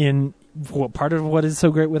because part of what is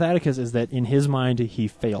so great with Atticus is that in his mind he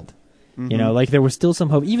failed. Like, there was still some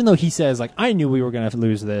hope, even though he says, like, I knew we were going to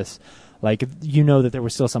lose this. Like, that there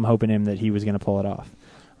was still some hope in him that he was going to pull it off.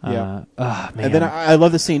 Man. And then I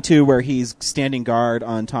love the scene too where he's standing guard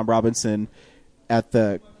on Tom Robinson at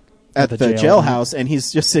the at the jailhouse, and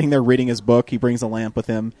he's just sitting there reading his book. He brings a lamp with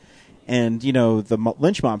him, and the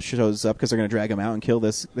lynch mob shows up because they're going to drag him out and kill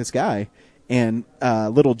this guy. And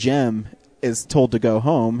little Jem is told to go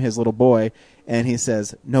home, his little boy, and he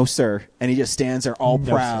says, "No, sir," and he just stands there all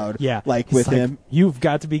proud, with him. You've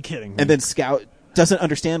got to be kidding me. And then Scout doesn't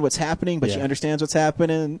understand what's happening, but she understands what's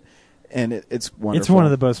happening. And it's wonderful. It's one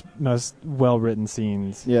of the most well written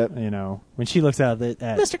scenes. Yep. When she looks out at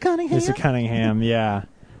Mr. Cunningham. Mr. Cunningham, yeah.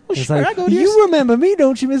 Well, it's sure, like, I go to you remember me,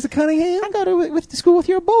 don't you, Mr. Cunningham? I go to school with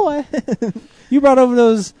your boy. You brought over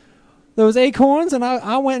those acorns, and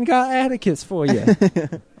I went and got Atticus for you.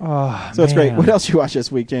 So it's great. What else you watch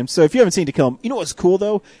this week, James? So if you haven't seen To Kill 'Em, you know what's cool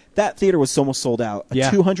though? That theater was almost sold out. A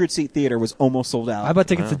 200-seat theater was almost sold out. I bought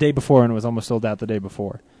tickets the day before, and it was almost sold out the day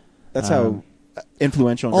before. That's how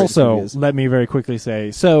influential. Also, let me very quickly say,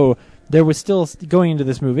 so there was still going into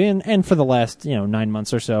this movie, and for the last 9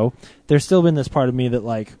 months or so, there's still been this part of me that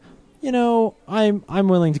I'm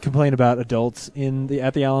willing to complain about adults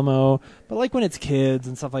at the Alamo, but when it's kids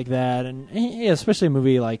and stuff like that, and especially a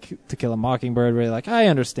movie like To Kill a Mockingbird, where I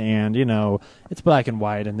understand, it's black and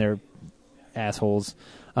white and they're assholes.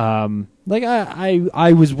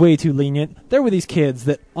 I was way too lenient. There were these kids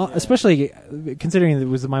that, especially considering it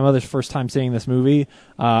was my mother's first time seeing this movie,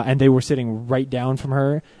 and they were sitting right down from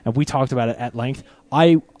her, and we talked about it at length.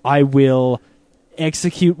 I will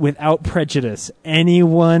execute without prejudice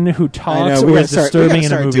anyone who talks or is disturbing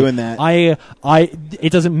in a movie. Doing that.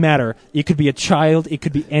 It doesn't matter. It could be a child. It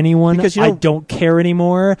could be anyone. Because I don't care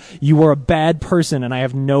anymore. You are a bad person, and I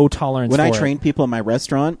have no tolerance for it. When I train people in my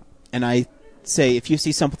restaurant, and I say, if you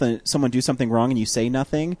see someone do something wrong and you say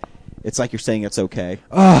nothing, it's like you're saying it's okay.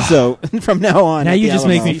 So from now on, now you just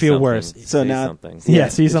make me feel worse. So now,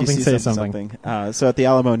 see something, say something. So at the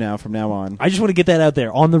Alamo now, from now on, I just want to get that out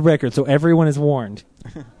there on the record, so everyone is warned.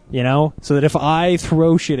 So that if I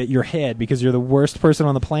throw shit at your head because you're the worst person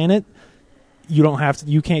on the planet, you don't have to.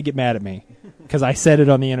 You can't get mad at me because I said it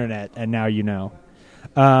on the internet, and now you know.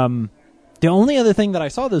 The only other thing that I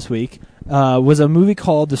saw this week was a movie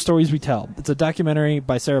called The Stories We Tell. It's a documentary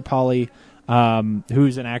by Sarah Polley,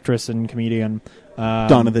 who's an actress and comedian.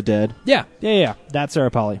 Dawn of the Dead. Yeah. That's Sarah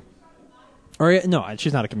Polley. Or no,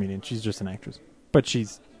 she's not a comedian. She's just an actress. But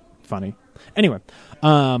she's funny. Anyway,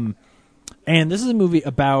 and this is a movie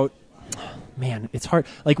about... Man, it's hard.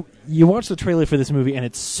 You watch the trailer for this movie, and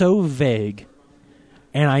it's so vague.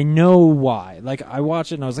 And I know why. I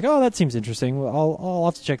watched it and I was like, oh, that seems interesting. Well, I'll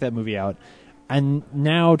have to check that movie out. And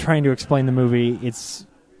now trying to explain the movie, it's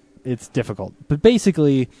difficult. But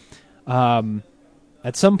basically, at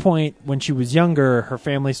some point when she was younger, her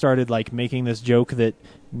family started making this joke that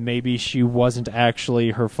maybe she wasn't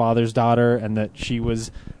actually her father's daughter and that she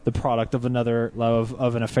was the product of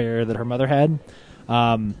of an affair that her mother had.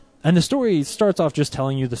 And the story starts off just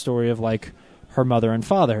telling you the story of her mother and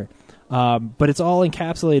father. But it's all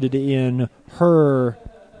encapsulated in her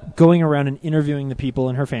going around and interviewing the people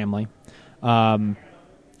in her family.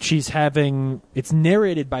 It's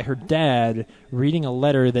narrated by her dad reading a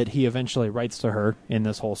letter that he eventually writes to her in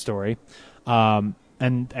this whole story. And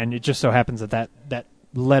it just so happens that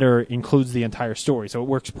letter includes the entire story, so it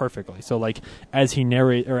works perfectly. So as he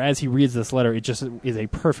reads this letter, it just is a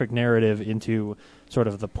perfect narrative into sort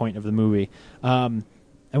of the point of the movie.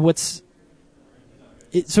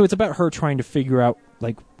 So it's about her trying to figure out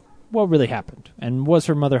what really happened, and was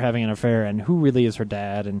her mother having an affair, and who really is her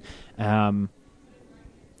dad, and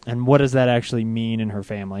what does that actually mean in her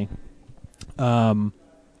family.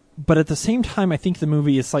 But at the same time, I think the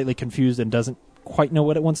movie is slightly confused and doesn't quite know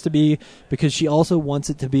what it wants to be, because she also wants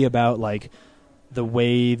it to be about the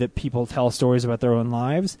way that people tell stories about their own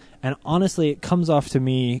lives. And honestly, it comes off to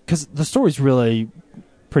me, because the story's really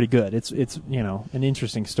pretty good. It's an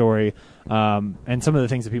interesting story, and some of the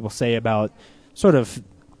things that people say about sort of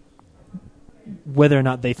whether or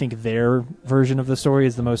not they think their version of the story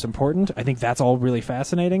is the most important, I think that's all really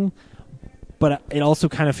fascinating. But it also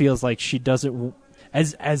kind of feels like she doesn't,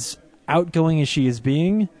 as outgoing as she is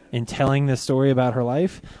being in telling this story about her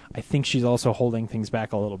life, I think she's also holding things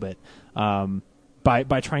back a little bit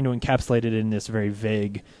by trying to encapsulate it in this very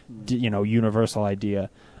vague, universal idea.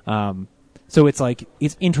 So it's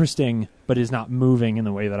it's interesting, but is not moving in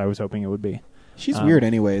the way that I was hoping it would be. She's weird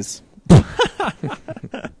anyways.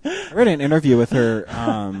 I read an interview with her,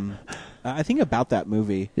 I think about that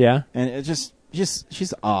movie. Yeah. And it just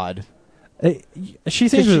she's odd. She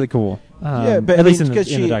seems really cool. But at least in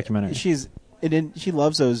the documentary. She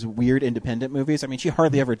loves those weird independent movies. I mean, she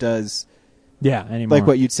hardly ever does... Yeah, anymore.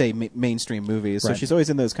 What you'd say mainstream movies. Right. So she's always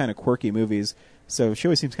in those kind of quirky movies. So she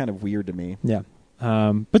always seems kind of weird to me. Yeah.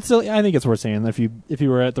 But still, I think it's worth seeing. If you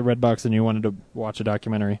were at the Redbox and you wanted to watch a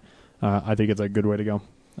documentary, I think it's a good way to go.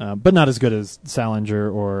 But not as good as Salinger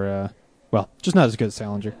or, just not as good as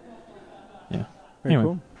Salinger. Yeah. Very Anyway,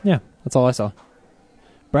 cool. yeah, that's all I saw.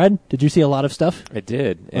 Brad, did you see a lot of stuff? I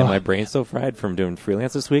did, and my brain's so fried from doing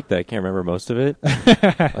freelance this week that I can't remember most of it.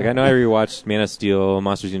 Like, I know I rewatched Man of Steel,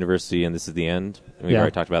 Monsters University, and This Is the End. We've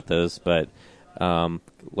already talked about those, but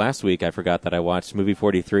last week I forgot that I watched movie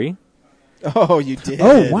 43. Oh, you did.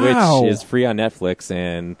 Oh, wow. Which is free on Netflix,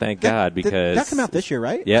 and thank God, because... Did that come out this year,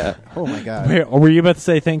 right? Yeah. Oh, my God. Wait, were you about to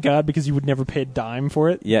say thank God because you would never pay a dime for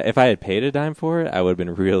it? Yeah, if I had paid a dime for it, I would have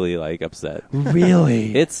been really, upset.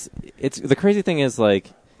 Really? It's the crazy thing is,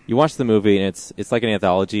 you watch the movie, and it's like an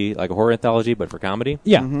anthology, like a horror anthology, but for comedy.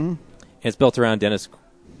 Yeah. Mm-hmm. And it's built around Dennis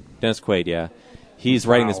Quaid, yeah. He's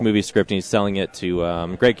writing this movie script, and he's selling it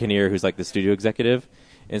to Greg Kinnear, who's like the studio executive.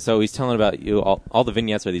 And so he's telling about all the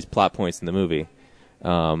vignettes are these plot points in the movie.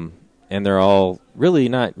 And they're all really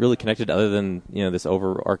not really connected other than, this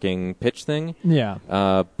overarching pitch thing. Yeah.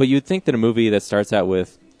 But you'd think that a movie that starts out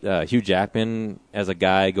with Hugh Jackman as a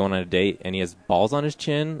guy going on a date and he has balls on his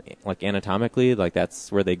chin, like anatomically, like that's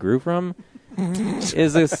where they grew from,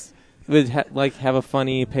 would have a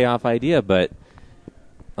funny payoff idea, but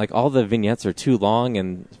all the vignettes are too long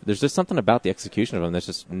and there's just something about the execution of them that's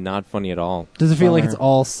just not funny at all. Does it feel like it's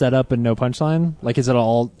all set up and no punchline? Like, is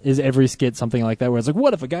every skit something like that where it's like,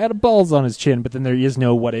 what if a guy had balls on his chin, but then there is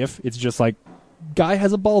no what if? It's just like, guy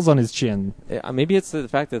has a balls on his chin. Maybe it's the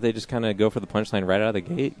fact that they just kind of go for the punchline right out of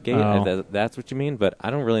the gate. Oh. That's what you mean, but I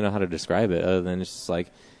don't really know how to describe it other than it's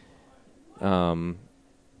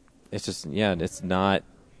just it's not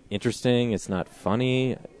interesting. It's not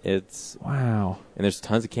funny. It's wow. And there's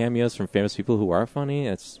tons of cameos from famous people who are funny.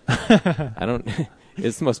 It's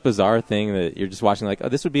it's the most bizarre thing that you're just watching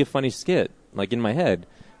this would be a funny skit in my head,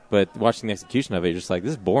 but watching the execution of it, you're just like,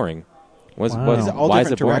 this is boring. Is it all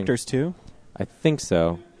different directors too? I think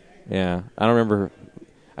so. Yeah, I don't remember.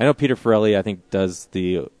 I know Peter Farrelly, I think, does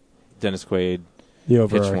the Dennis Quaid the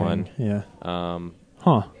pitch one. Yeah.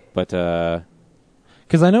 But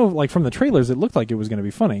because I know, from the trailers, it looked like it was going to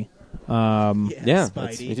be funny. Yeah,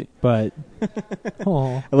 Spidey. But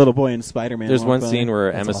a little boy in Spider-Man. There's one scene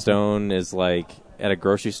where That's Emma awesome. Stone is at a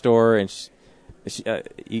grocery store, and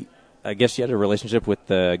she I guess she had a relationship with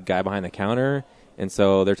the guy behind the counter, and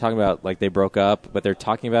so they're talking about they broke up, but they're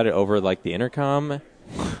talking about it over the intercom,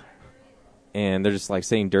 and they're just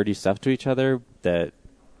saying dirty stuff to each other that.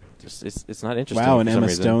 It's not interesting. Wow, an for some Emma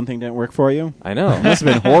reason. Stone thing didn't work for you? I know. It must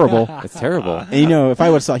have been horrible. It's terrible. And if I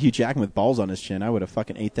would have saw Hugh Jackman with balls on his chin, I would have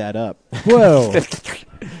fucking ate that up. Whoa.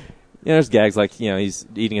 There's gags he's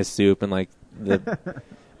eating his soup and the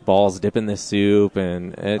balls dip in the soup,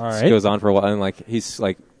 and it just goes on for a while, and he's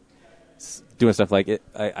doing stuff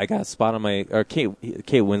I got a spot on my, or Kate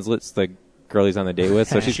Winslet's the girl he's on the date with,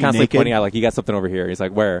 so she's constantly naked? pointing out you got something over here. He's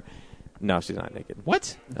like, where? No, she's not naked.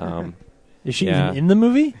 What? Is she Yeah. even in the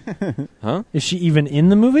movie? Huh? Is she even in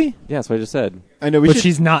the movie? Yeah, that's what I just said. I know. But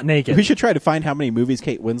she's not naked. We should try to find how many movies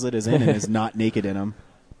Kate Winslet is in and is not naked in them.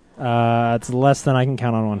 It's less than I can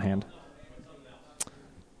count on one hand.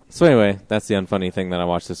 So anyway, that's the unfunny thing that I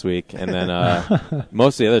watched this week, and then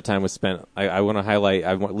most of the other time was spent. I want to highlight.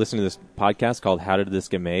 I listened to this podcast called "How Did This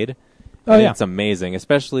Get Made?" Oh, and yeah. It's amazing,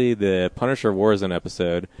 especially the Punisher Warzone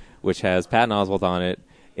episode, which has Patton Oswalt on it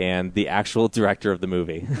and the actual director of the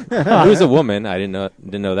movie, who's a woman. I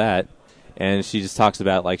didn't know that, and she just talks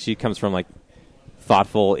about she comes from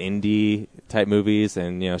thoughtful indie type movies,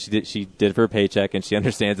 and she did it for a paycheck, and she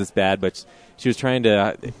understands it's bad, but she was trying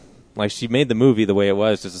to she made the movie the way it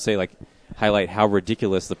was just to say highlight how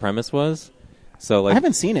ridiculous the premise was. So I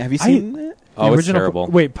haven't seen it. Have you seen it? Oh, The it's terrible.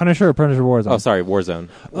 Wait, Punisher or Punisher Warzone? Oh, sorry, Warzone.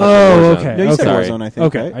 Oh, Warzone. okay. No, you said Sorry. Warzone, I think.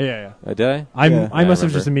 Okay. Right? Yeah. Did I? I Yeah. I must have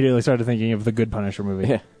remember. just immediately started thinking of the good Punisher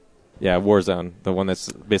movie. Yeah, Warzone, the one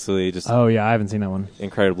that's basically just Oh, yeah, I haven't seen that one.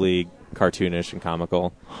 incredibly cartoonish and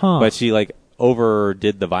comical. Huh. But she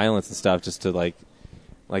overdid the violence and stuff just to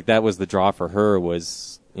that was the draw for her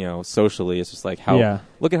was socially it's just how Yeah.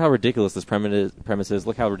 look at how ridiculous this premise is.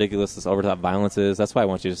 Look how ridiculous this over the top violence is. That's what I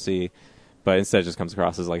want you to see. But instead, it just comes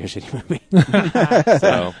across as a shitty movie.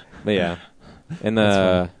 So, but yeah, and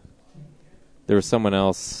there was someone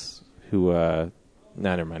else who.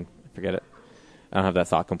 Never mind. Forget it. I don't have that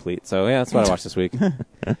thought complete. So yeah, that's what I watched this week.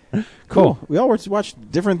 Cool. We all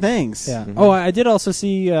watched different things. Yeah. Oh, I did also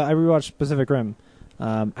see. I rewatched Pacific Rim,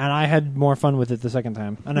 and I had more fun with it the second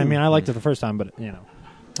time. And I mean, I liked it the first time, but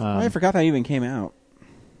I forgot that even came out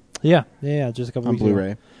yeah, just a couple on weeks ago.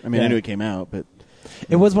 Blu-ray. I mean, Yeah. I knew it came out, but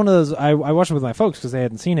It was one of those. I watched it with my folks because they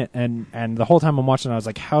hadn't seen it, and the whole time I'm watching, I was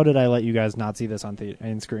like, "How did I let you guys not see this on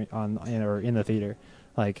in the theater?"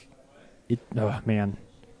 Like, oh man,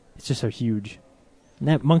 it's just so huge. And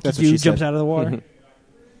that monkey That's what she dude jumps said. out of the water.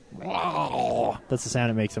 That's the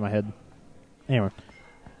sound it makes in my head. Anyway,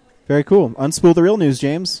 Very cool. Unspool the real news,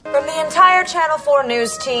 James. From the entire Channel 4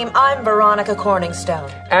 News team, I'm Veronica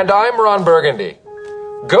Corningstone. And I'm Ron Burgundy.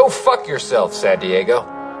 Go fuck yourself, San Diego.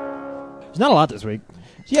 there's not a lot this week.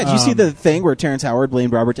 Yeah, did you see the thing where Terrence Howard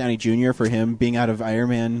blamed Robert Downey Jr. for him being out of Iron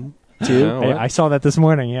Man 2? Oh, Hey, what? I saw that this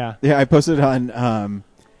morning. Yeah, Yeah, I posted it on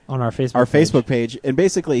on our Facebook Facebook page, and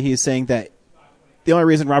basically he's saying that the only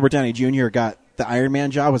reason Robert Downey Jr. got the Iron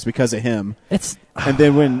Man job was because of him. It's And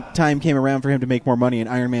then when time came around for him to make more money in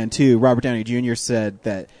Iron Man 2, Robert Downey Jr. said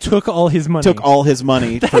that took all his money. took all his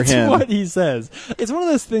money for That's him. what he says. It's one of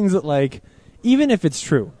those things that, like, even if it's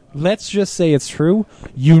true, let's just say it's true,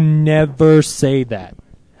 you never say that.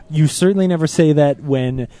 You certainly never say that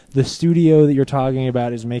when the studio that you're talking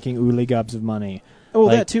about is making oodly gobs of money. Well,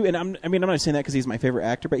 Like- that too, and I'm not saying that because he's my favorite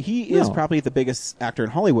actor, but he is No. probably the biggest actor in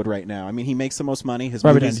Hollywood right now. I mean, he makes the most money. His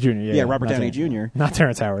Robert movies, Downey Jr. Yeah, Robert not Downey Terrence- Jr. Not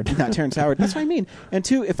Terrence Howard. Not Terrence Howard. That's what I mean. And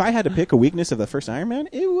two, if I had to pick a weakness of the first Iron Man,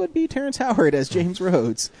 it would be Terrence Howard as James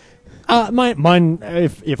Rhodes. Mine.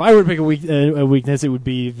 If I were to pick a weakness, it would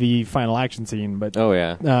be the final action scene. But Oh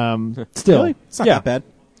yeah. still, Really? It's not yeah. that bad.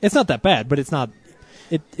 It's not that bad, but it's not.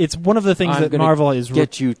 It's one of the things I'm that gonna Marvel is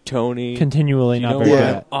get you, Tony. continually You not know very what? good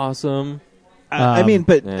Yeah. at. Awesome. I mean,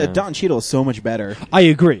 but yeah. Don Cheadle is so much better. I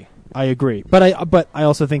agree. But I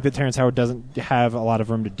also think that Terrence Howard doesn't have a lot of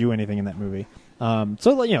room to do anything in that movie.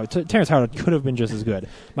 Terrence Howard could have been just as good.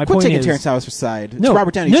 My Quit point taking is, Terrence Howard's side. It's no,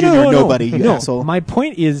 Robert Downey no, Jr. no, no, nobody, you no. asshole. My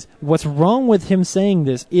point is, what's wrong with him saying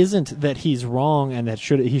this isn't that he's wrong and that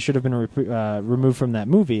he should have been removed from that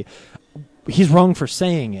movie. He's wrong for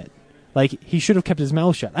saying it. Like, he should have kept his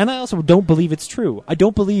mouth shut. And I also don't believe it's true. I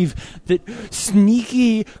don't believe that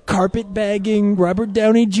sneaky, carpet-bagging Robert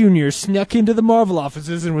Downey Jr. snuck into the Marvel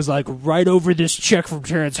offices and was like, write over this check from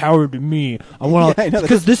Terrence Howard to me. I want Yeah, I know,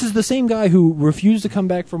 because this is the same guy who refused to come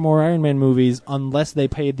back for more Iron Man movies unless they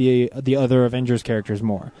paid the other Avengers characters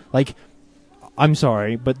more. Like, I'm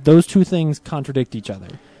sorry, but those two things contradict each other.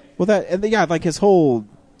 Well, like his whole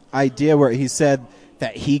idea where he said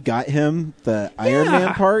that he got him the Iron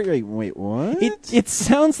Man part. Like, wait, what? It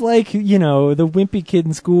sounds like, the wimpy kid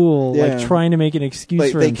in school, Yeah. like trying to make an excuse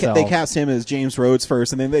Like, for they himself. they cast him as James Rhodes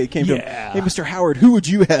first, and then they came to Yeah. him. Hey, Mr. Howard, who would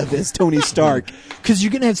you have as Tony Stark? Because you're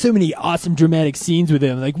going to have so many awesome dramatic scenes with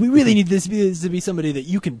him. Like, we really need this to be somebody that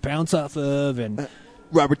you can bounce off of. And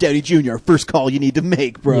Robert Downey Jr., first call you need to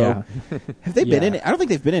make, bro. Yeah. Have they been Yeah. in it? I don't think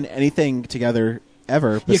they've been in anything together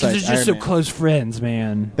ever. yeah, because Besides they're just Iron so Man. close friends,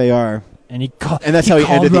 man. They are. And And that's how he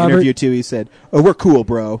called ended the Robert- interview, too. He said, "Oh, we're cool,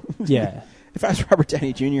 bro." Yeah. If I was Robert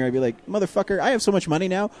Downey Jr., I'd be like, "Motherfucker, I have so much money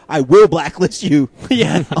now, I will blacklist you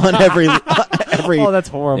Yeah. on every." Oh, that's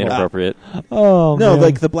horrible. Inappropriate. Oh, No, man.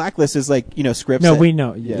 like the blacklist is like scripts. No, that- we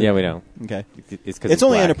know. Yeah, we know. Okay, It's because it's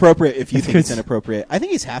only black. inappropriate if you It's think it's 'cause- inappropriate. I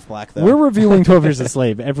think he's half black though. We're reviewing 12 Years a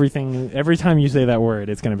Slave. Every time you say that word,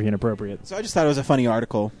 it's going to be inappropriate. So I just thought it was a funny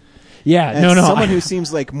article. Yeah, And no. someone who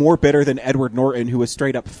seems like more bitter than Edward Norton, who was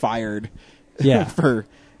straight up fired. Yeah. for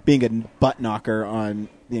being a butt knocker on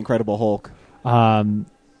the Incredible Hulk.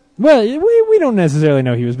 Well, we don't necessarily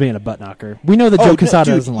know he was being a butt knocker. We know that Joe Quesada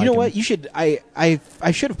dude, doesn't like you know him. what? You should. I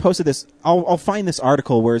should have posted this. I'll find this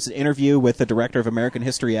article where it's an interview with the director of American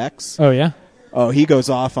History X. Oh, yeah? Oh, he goes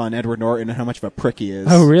off on Edward Norton and how much of a prick he is.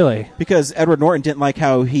 Oh, really? Because Edward Norton didn't like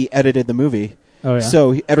how he edited the movie. Oh, yeah?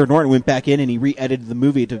 So Edward Norton went back in and he re-edited the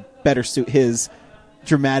movie to better suit his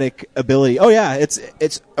dramatic ability. Oh yeah, it's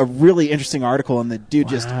a really interesting article, and the dude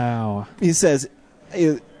just Wow. he says,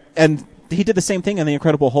 and he did the same thing on the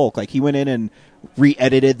Incredible Hulk. Like he went in and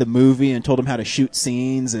re-edited the movie and told him how to shoot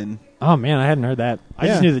scenes. And Oh, man, I hadn't heard that. I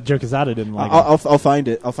just Yeah. knew that Joe Quesada didn't like him. I'll find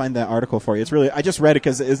it. I'll find that article for you. It's really I just read it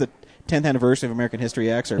because it is the 10th anniversary of American History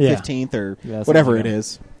X or Yeah. 15th or Yeah, whatever something it like that.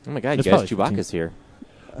 is. Oh my god, It's guys, probably Chewbacca's here.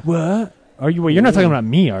 What? Are you? Well, you're not talking about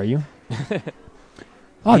me, are you?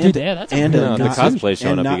 Oh, And- dude, yeah, that's and No, a the not- cosplay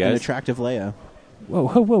showing and up, not you an guys. attractive Leia.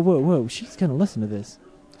 Whoa! She's gonna listen to this.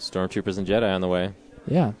 Stormtroopers and Jedi on the way.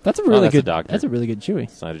 Yeah, that's a really that's a good. doctor. That's a really good Chewie.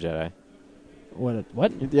 It's not a Jedi.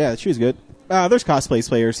 What? Yeah, she was good. There's cosplay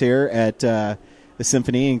players here at the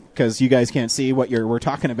Symphony because you guys can't see what we're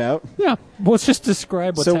talking about. Yeah. Well, let's just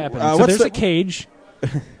describe what's So, happening. what's So there's the- a cage.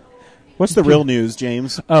 What's the real news,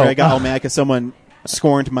 James? Oh, I got all mad because someone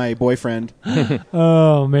scorned my boyfriend.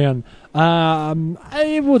 Oh man.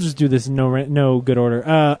 We'll just do this in no good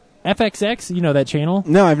order. FXX, you know that channel?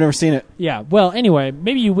 No, I've never seen it. Yeah. Well, anyway,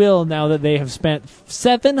 maybe you will now that they have spent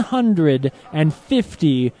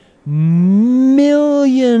 $750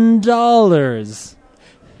 million. Pause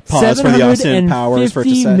for the Austin Powers for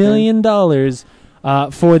just a $750 second. million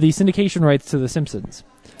for the syndication rights to The Simpsons.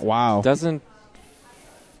 Wow. Doesn't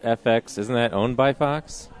FX, isn't that owned by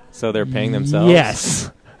Fox? So they're paying themselves?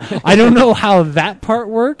 Yes. I don't know how that part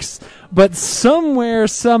works, but somewhere,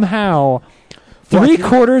 somehow,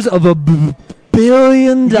 $750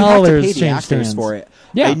 million You have to pay the changed actors hands. for it.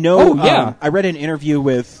 Yeah. I know. Oh, yeah. I read an interview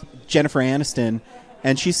with Jennifer Aniston,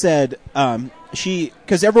 and she said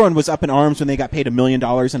because everyone was up in arms when they got paid $1 million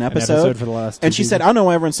an episode for the last and two she said, seasons. I don't know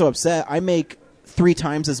why everyone's so upset. I make 3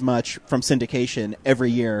 times as much from syndication every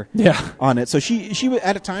year on it. So she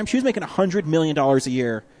at a time she was making $100 million a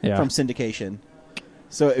year from syndication.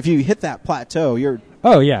 So if you hit that plateau, you're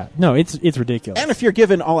it's ridiculous. and if you're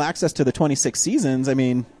given all access to the 26 seasons, I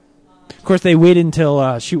mean, Of course, they waited until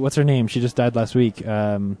what's her name? She just died last week. She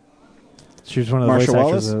was one of the Marsha voice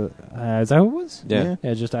actors. Wallace? Is that who it was? Yeah.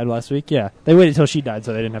 Just died last week. Yeah, they waited until she died,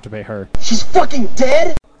 so they didn't have to pay her. She's fucking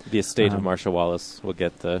dead? The estate of Marsha Wallace will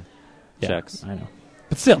get the checks. I know.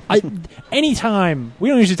 But still, anytime, we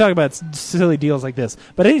don't usually talk about silly deals like this,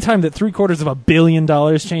 but anytime that $750 million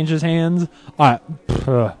changes hands,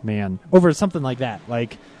 man, over something like that,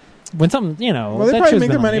 like when something, well, they that probably show's make been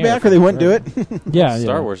their on money the air back or they wouldn't do forever. it. Yeah,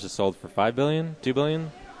 Star Wars just sold for $5 billion, $2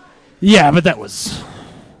 billion. Yeah, but that was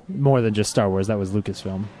more than just Star Wars. That was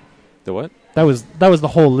Lucasfilm. The what? That was the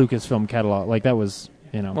whole Lucasfilm catalog. Like that was,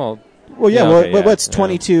 Well, what's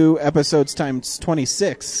 22 episodes times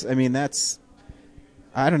 26? I mean, that's,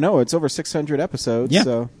 I don't know. It's over 600 episodes. Yeah.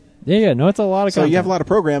 So no, it's a lot of. So content. you have a lot of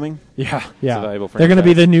programming. Yeah. It's a valuable They're going to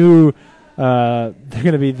be franchise. the new. They're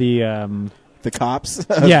going to be the. The cops.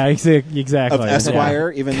 Yeah, exactly. Of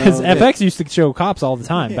Esquire, even though because FX used to show cops all the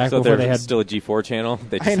time back so before they're they had still a G4 channel.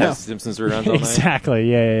 They I just know. have Simpsons reruns all night.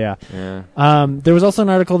 exactly. Yeah. Yeah. There was also an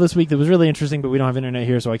article this week that was really interesting, but we don't have internet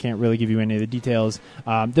here, so I can't really give you any of the details.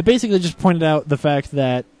 That basically just pointed out the fact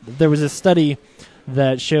that there was a study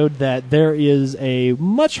that showed that there is a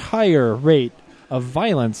much higher rate of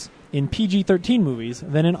violence in PG-13 movies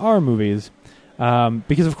than in R movies.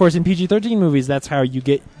 Because, of course, in PG-13 movies, that's how you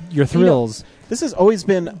get your thrills. This has always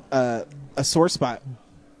been a sore spot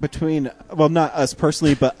between, well, not us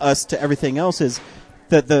personally, but us to everything else, is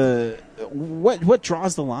that what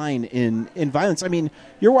draws the line in violence. I mean,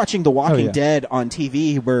 you're watching The Walking Dead on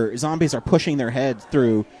TV where zombies are pushing their head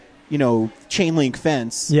through, chain link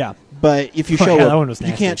fence. Yeah. But if you Oh, show yeah, that one was you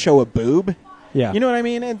nasty. can't show a boob. Yeah. You know what I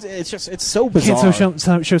mean? It's so You bizarre.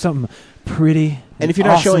 can't show something pretty. And if you're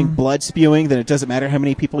not awesome. showing blood spewing, then it doesn't matter how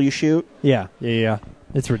many people you shoot. Yeah.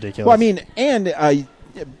 It's ridiculous. Well, I mean, and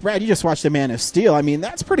Brad, you just watched The Man of Steel. I mean,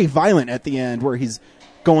 that's pretty violent at the end, where he's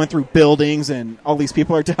going through buildings and all these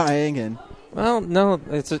people are dying. And Well, no,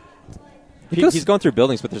 he's going through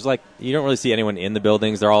buildings, but there's you don't really see anyone in the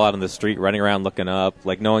buildings. They're all out on the street running around looking up.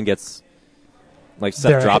 Like no one gets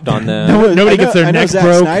stuff dropped on them. Nobody gets their I know necks Zack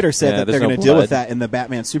broke. Snyder said Yeah, that they're there's no going to deal with blood. that in the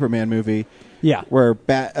Batman Superman movie. Yeah. Where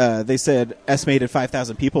they said estimated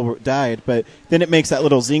 5,000 people died, but then it makes that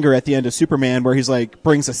little zinger at the end of Superman where he's like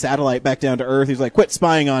brings a satellite back down to Earth. He's like, "Quit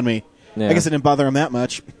spying on me." Yeah. I guess it didn't bother him that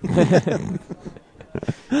much.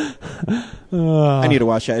 I need to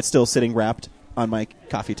watch that. It's still sitting wrapped on my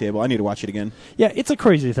coffee table. I need to watch it again. Yeah, it's a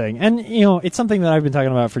crazy thing. And, it's something that I've been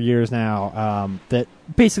talking about for years now, that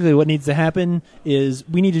basically what needs to happen is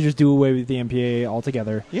we need to just do away with the MPAA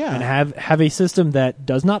altogether. Yeah. And have a system that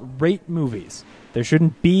does not rate movies. There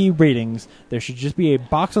shouldn't be ratings. There should just be a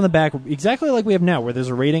box on the back, exactly like we have now, where there's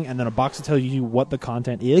a rating and then a box to tell you what the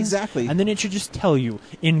content is. Exactly. And then it should just tell you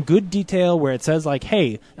in good detail where it says, like,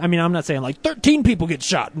 hey, I mean, I'm not saying, 13 people get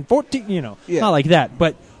shot and 14, not like that,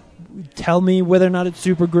 but tell me whether or not it's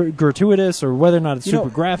super gratuitous or whether or not it's super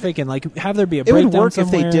graphic, and have there be a It breakdown would work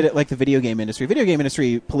somewhere. if they did it like the video game industry. Video game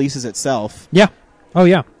industry polices itself. Yeah. Oh,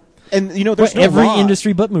 yeah. And, there's no every law.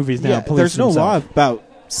 industry but movies now police there's no law themselves. about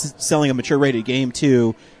selling a mature-rated game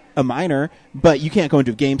to a minor, but you can't go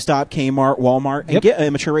into GameStop, Kmart, Walmart, and get a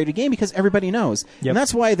mature-rated game because everybody knows. Yep. And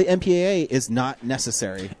that's why the MPAA is not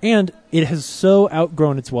necessary. And it has so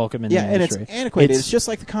outgrown its welcome in the And industry. it's antiquated. It's just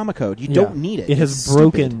like the Comic Code. You don't need it. It has It's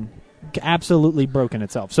broken, absolutely broken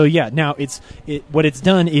itself. So yeah, now what it's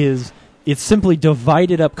done is it's simply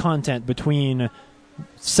divided up content between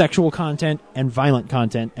sexual content and violent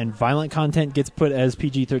content gets put as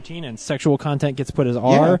PG-13 and sexual content gets put as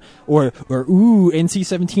R or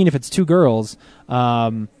NC-17 if it's two girls.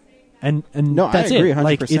 And No, I that's agree it.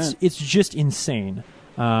 100%. It's just insane.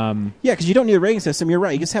 Yeah, because you don't need a rating system. You're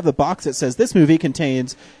right. You just have the box that says this movie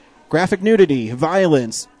contains graphic nudity,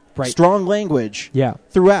 violence, strong language Yeah.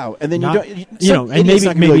 throughout, and then Not- you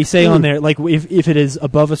and maybe say on there, like, if it is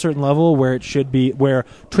above a certain level where it should be, where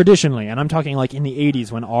traditionally, and I'm talking like in the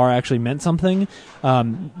 80s when R actually meant something,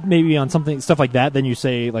 maybe on stuff like that, then you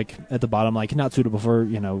say, like, at the bottom, like, not suitable for,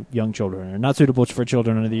 young children, or not suitable for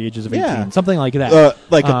children under the ages of 18, something like that.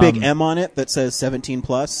 like a big M on it that says 17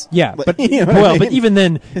 plus. Yeah, but you know what I mean? but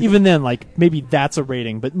even then, like, maybe that's a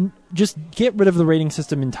rating. But just get rid of the rating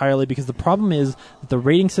system entirely, because the problem is that the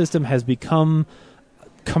rating system has become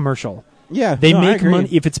commercial. Yeah, they I make agree. money.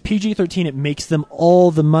 If it's PG-13, it makes them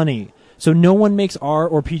all the money. So no one makes R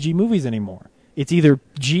or PG movies anymore. It's either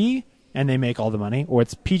G and they make all the money, or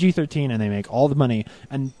it's PG-13 and they make all the money,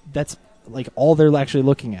 and that's like all they're actually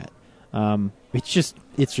looking at. It's just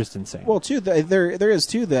insane. Well, too, there is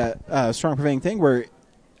too that strong prevailing thing where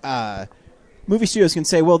movie studios can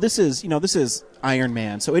say, well, this is Iron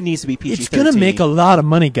Man, so it needs to be PG-13. It's gonna make a lot of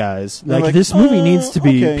money, guys. Like this movie needs to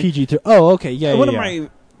be okay. PG-13. Oh, okay, yeah. One yeah, of my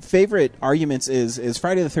favorite arguments is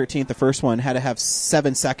Friday the 13th, the first one, had to have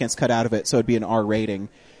 7 seconds cut out of it, so it'd be an R rating.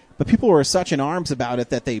 But people were such in arms about it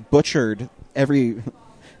that they butchered every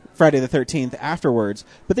Friday the 13th afterwards.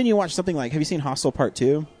 But then you watch something like, have you seen Hostel Part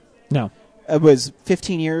 2? No. It was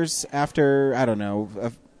 15 years after, I don't know,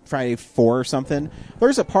 Friday 4 or something.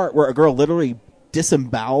 There's a part where a girl literally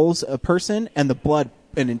disembowels a person and the blood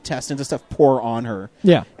and intestines and stuff pour on her.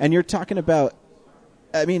 Yeah. And you're talking about,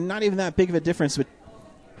 I mean, not even that big of a difference but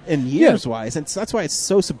in years-wise. And that's why it's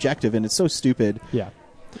so subjective and it's so stupid. Yeah.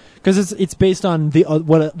 Because it's based on the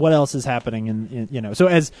what else is happening in so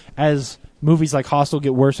as movies like Hostel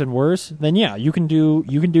get worse and worse, then you can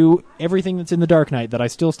do everything that's in The Dark Knight that I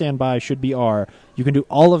still stand by should be R. You can do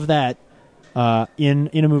all of that in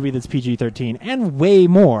a movie that's PG-13 and way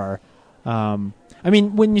more. I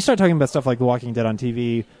mean, when you start talking about stuff like The Walking Dead on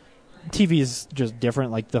TV is just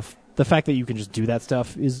different. Like the fact that you can just do that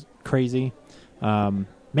stuff is crazy.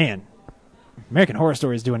 Man. American Horror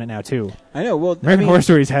Story is doing it now too. I know. Well, American Horror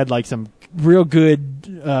Stories had like some real good.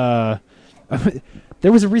 There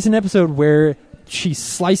was a recent episode where she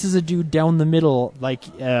slices a dude down the middle, like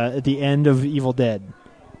at the end of Evil Dead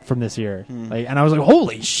from this year. Like, and I was like,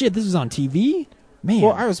 "Holy shit, this is on TV!" Man.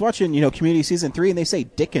 Well, I was watching, Community Season 3, and they say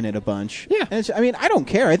dick in it a bunch. Yeah. And I mean, I don't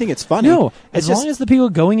care. I think it's funny. No, as long as the people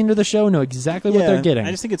going into the show know exactly what they're getting.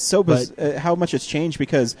 I just think it's so how much it's changed,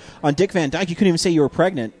 because on Dick Van Dyke, you couldn't even say you were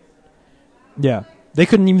pregnant. Yeah. They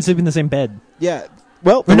couldn't even sleep in the same bed. Yeah.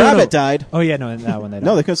 Well, the rabbit died. Oh, yeah, no, that one they died.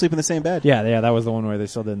 No, they couldn't sleep in the same bed. Yeah, that was the one where they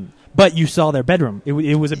still didn't. But you saw their bedroom. It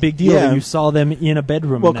was a big deal that you saw them in a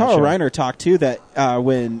bedroom. Well, in that Carl show. Reiner talked, too, that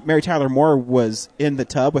when Mary Tyler Moore was in the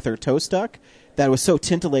tub with her toe stuck, that was so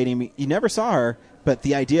titillating. You never saw her, but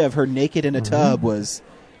the idea of her naked in a tub was...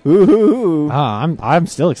 Ooh. I'm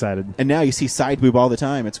still excited. And now you see side boob all the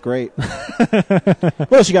time. It's great.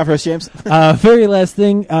 What else you got for us, James? Very last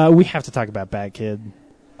thing, we have to talk about Bad Kid.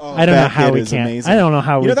 Oh, I don't know Bad how Kid we is can't. amazing. I don't know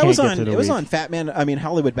how we that can't was get on. to the It was week. on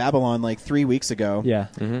Hollywood Babylon like 3 weeks ago. Yeah.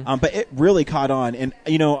 But it really caught on, and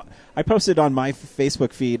I posted on my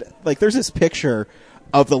Facebook feed, like, there's this picture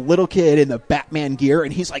of the little kid in the Batman gear,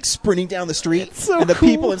 and he's like sprinting down the street, and the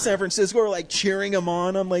people in San Francisco are like cheering him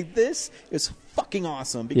on. I'm like, this is fucking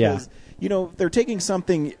awesome, because they're taking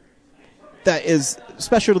something that is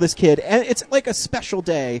special to this kid, and it's like a special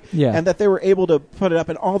day, and that they were able to put it up,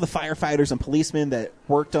 and all the firefighters and policemen that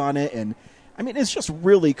worked on it, and I mean, it's just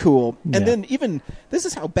really cool. And then even, this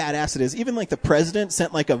is how badass it is, even like the president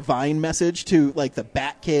sent like a Vine message to like the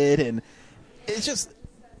Bat Kid, and it's just,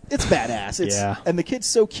 it's badass. And the kid's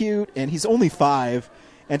so cute, and he's only 5,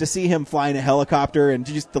 and to see him flying a helicopter and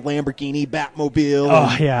just the Lamborghini Batmobile.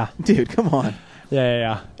 Oh, yeah. Dude, come on.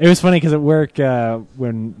 Yeah. It was funny because at work,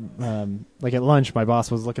 when like at lunch, my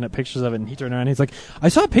boss was looking at pictures of it, and he turned around and he's like, "I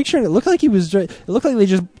saw a picture, and it looked like it looked like they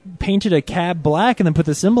just painted a cab black and then put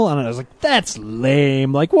the symbol on it." I was like, "That's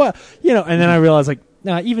lame. Like what?" And then I realized, like,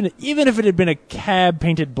 nah, even if it had been a cab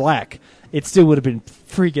painted black, it still would have been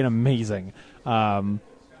freaking amazing.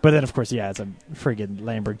 But then, of course, it's a friggin'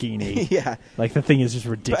 Lamborghini. Yeah. Like, the thing is just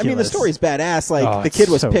ridiculous. But, I mean, the story's badass. Like, the kid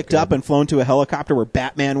was picked up and flown to a helicopter where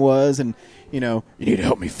Batman was, and, you need to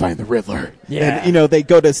help me find the Riddler. Yeah. And, they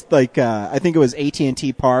go to, like, I think it was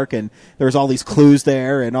AT&T Park, and there was all these clues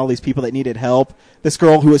there and all these people that needed help. This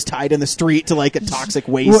girl who was tied in the street to, like, a toxic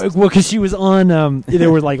waste. Well, because she was on,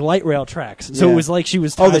 there were, like, light rail tracks. So it was like she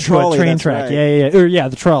was tied the trolley, to a train that's track. right.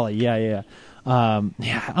 The trolley. Yeah.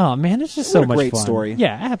 Oh man, it's just so much great fun. story.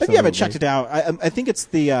 Yeah, absolutely. If you haven't checked it out, I think it's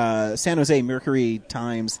the San Jose Mercury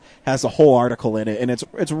Times has a whole article in it, and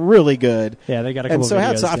it's really good. Yeah, they got a couple And so videos,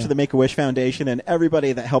 hats off to the Make-A-Wish Foundation and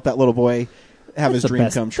everybody that helped that little boy have his dream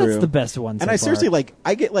come true. That's the best one. And I seriously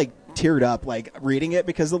I get teared up reading it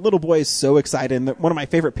because the little boy is so excited. And one of my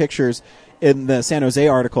favorite pictures in the San Jose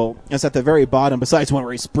article is at the very bottom, besides one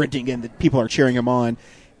where he's sprinting and the people are cheering him on,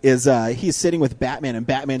 is he's sitting with Batman and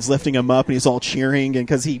Batman's lifting him up and he's all cheering and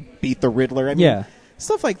because he beat the Riddler. I mean,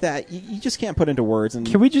 stuff like that you just can't put into words. And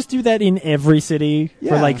can we just do that in every city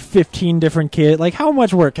for 15 different kids? How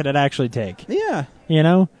much work could it actually take? Yeah.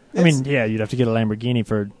 I mean, you'd have to get a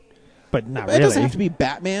Lamborghini but not really. It doesn't have to be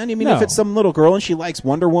Batman. I mean, if it's some little girl and she likes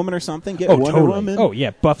Wonder Woman or something, get Wonder Woman. Oh yeah,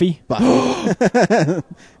 Buffy. That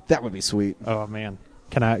would be sweet. Oh man,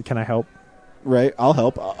 can I help? Right, I'll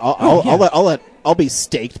help. I'll be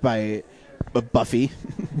staked by Buffy.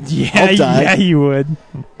 Yeah, you would.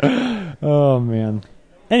 Oh man.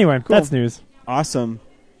 Anyway, cool. That's news. Awesome.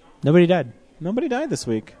 Nobody died. Nobody died this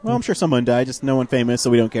week. Well, I'm sure someone died, just no one famous,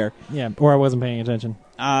 so we don't care. Yeah, or I wasn't paying attention.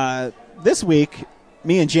 This week,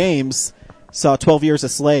 me and James saw 12 Years a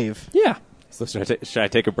Slave. Yeah. So should I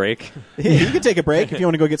take a break? Yeah, you can take a break if you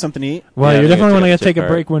want to go get something to eat. Well, you definitely want to take a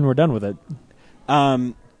break when we're done with it.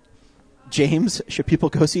 James, should people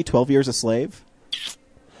go see 12 Years a Slave?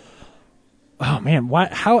 Oh man,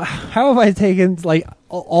 what? How have I taken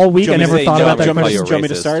all week? I never thought about that question. Do you want me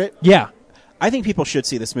to start it? Yeah, I think people should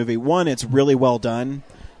see this movie. One, it's really well done.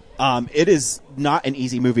 It is not an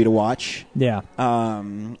easy movie to watch. Yeah.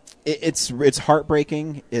 It's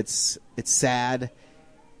heartbreaking. It's sad.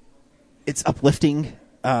 It's uplifting.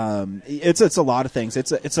 It's a lot of things.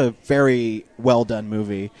 It's a very well done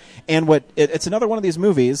movie, and it's another one of these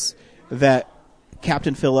movies that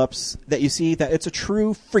Captain Phillips that you see that it's a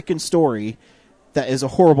true freaking story that is a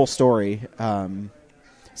horrible story.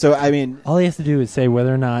 So I mean, all he has to do is say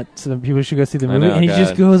whether or not some people should go see the movie, and he God.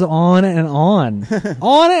 just goes on and on,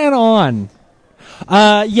 on and on.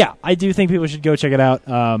 Yeah, I do think people should go check it out.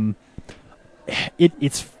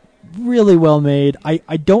 It's really well made.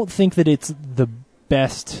 I don't think that it's the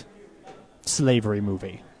best slavery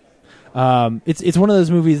movie. It's one of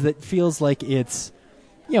those movies that feels like it's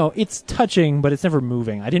touching, but it's never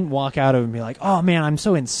moving. I didn't walk out of it and be like, oh man, I'm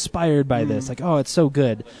so inspired by this. It's so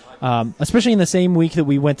good. Especially in the same week that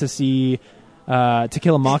we went to see To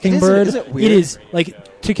Kill a Mockingbird. Is it weird? It is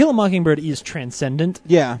To Kill a Mockingbird is transcendent.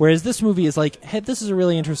 Yeah. Whereas this movie is hey, this is a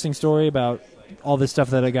really interesting story about all this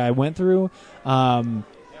stuff that a guy went through. And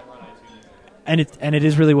it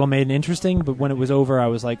is really well made and interesting, but when it was over, I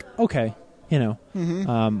was like, okay,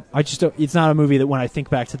 I just don't, it's not a movie that when I think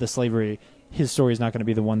back to the slavery, his story is not going to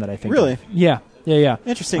be the one that I think Really? of. Yeah.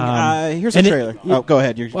 Interesting. Here's a trailer. Go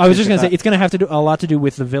ahead. I was just going to say, it's going to have to do a lot to do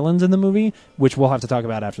with the villains in the movie, which we'll have to talk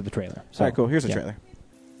about after the trailer. So, all right, cool. Here's a trailer.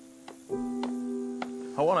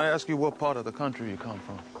 I want to ask you what part of the country you come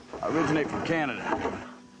from. I originate from Canada.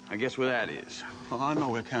 I guess where that is. Oh, I know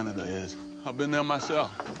where Canada is. I've been there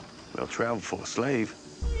myself. Well, travel for a slave.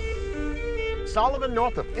 Solomon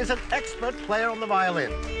Northup is an expert player on the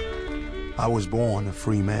violin. I was born a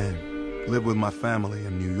free man. Lived with my family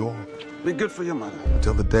in New York. Be good for your mother.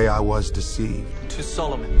 Until the day I was deceived. To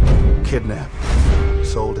Solomon. Kidnapped.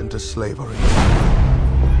 Sold into slavery.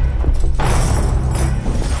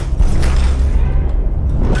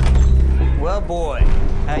 Well, boy,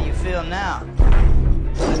 how you feel now?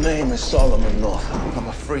 My name is Solomon Northup. I'm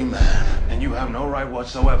a free man. And you have no right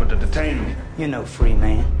whatsoever to detain me. You're no free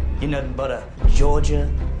man. You're nothing but a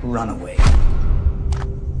Georgia runaway.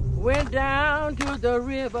 Went down to the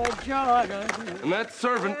river Jordan. And that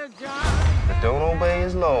servant that don't obey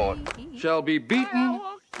his Lord shall be beaten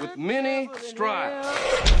with many stripes.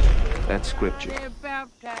 That's scripture.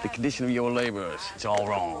 The condition of your laborers, it's all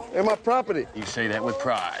wrong. They're my property. You say that with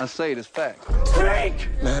pride. I say it as fact. Drink!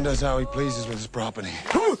 Man does how he pleases with his property.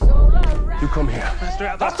 You come here.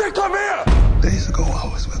 I said come here! Days ago, I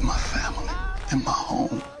was with my family in my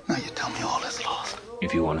home. Now you tell me all is lost.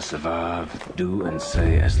 If you want to survive, do and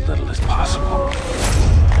say as little as possible.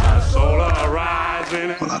 My soul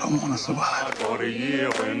arising. Well, I don't want to survive. For the year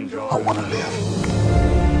when I want to live.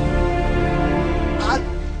 I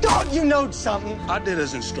thought you knowed something. I did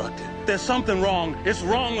as instructed. There's something wrong. It's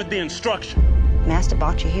wrong with the instruction. Master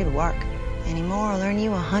brought you here to work. Any more, I'll earn you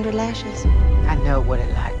 100 lashes. I know what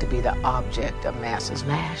it like to be the object of Master's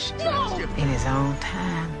lash. No. In his own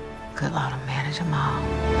time, good Lord will manage them all.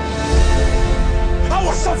 I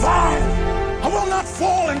will survive. I will not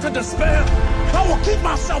fall into despair. I will keep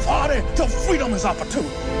myself hardy till freedom is opportune.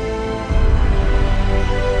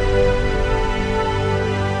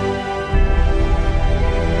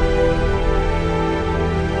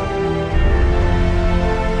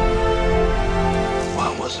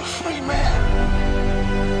 I was a free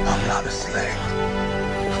man. I'm not a slave.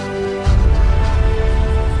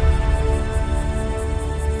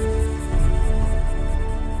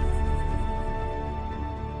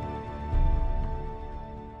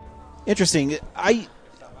 interesting. I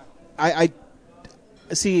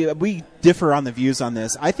see. We differ on the views on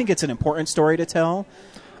this. I think it's an important story to tell.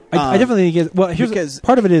 I definitely think because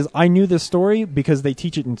part of it is I knew this story because they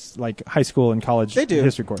teach it in like high school and college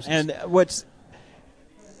history courses. And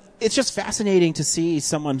it's just fascinating to see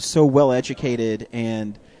someone so well educated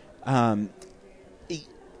and I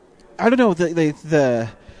don't know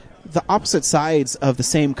the opposite sides of the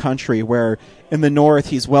same country, where in the North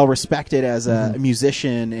he's well respected as a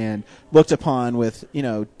musician and looked upon with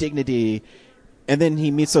dignity, and then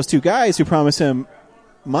he meets those two guys who promise him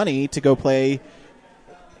money to go play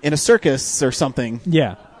in a circus or something.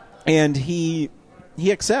 Yeah. And he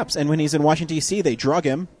accepts. And when he's in Washington, D.C., they drug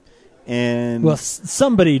him. And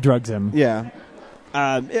somebody drugs him. Yeah.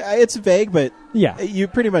 It's vague, but you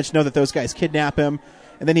pretty much know that those guys kidnap him.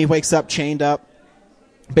 And then he wakes up chained up,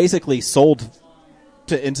 basically sold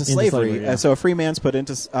into slavery. Yeah. So a free man's put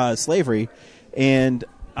into slavery. And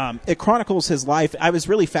it chronicles his life. I was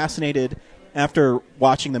really fascinated after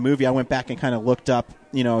watching the movie. I went back and kind of looked up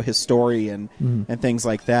his story and things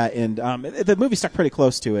like that, and the movie stuck pretty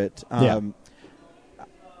close to it. I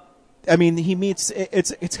mean, he meets.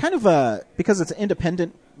 It's kind of because it's an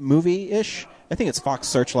independent movie-ish. I think it's Fox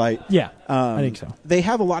Searchlight. Yeah, I think so. They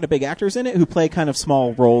have a lot of big actors in it who play kind of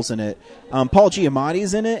small roles in it. Paul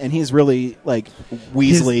Giamatti's in it, and he's really like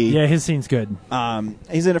Weasley. His scene's good.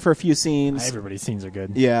 He's in it for a few scenes. Everybody's scenes are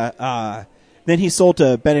good. Yeah. Then he's sold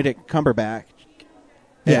to Benedict Cumberbatch,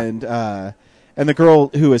 and the girl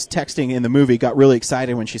who was texting in the movie got really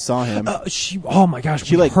excited when she saw him. Oh my gosh!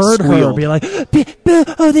 She like heard squealed. her be like,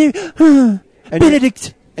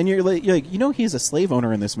 Benedict. And you're like, he's a slave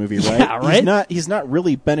owner in this movie, right? Yeah, right. He's not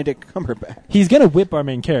really Benedict Cumberbatch. He's gonna whip our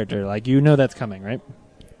main character, like that's coming, right?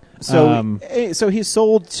 So he's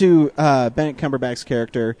sold to Benedict Cumberbatch's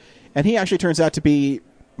character, and he actually turns out to be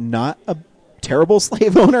not a terrible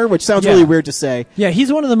slave owner, which sounds really weird to say. Yeah,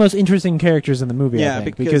 he's one of the most interesting characters in the movie. I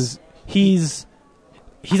think, because he's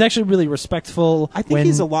actually really respectful. I think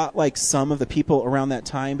he's a lot like some of the people around that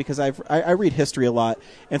time, because I read history a lot,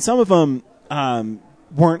 and some of them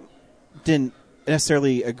didn't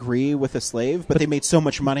necessarily agree with the slave, but they made so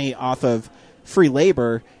much money off of free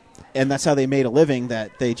labor, and that's how they made a living,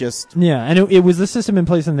 that they just and it was the system in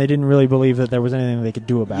place, and they didn't really believe that there was anything they could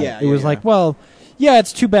do about it. It was like, well,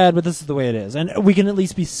 it's too bad, but this is the way it is, and we can at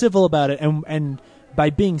least be civil about it. And by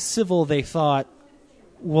being civil, they thought,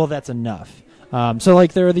 well, that's enough. So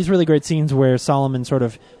like there are these really great scenes where Solomon sort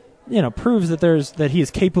of proves that he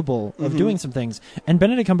is capable of doing some things, and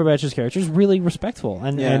Benedict Cumberbatch's character is really respectful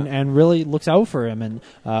and really looks out for him, and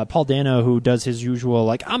Paul Dano, who does his usual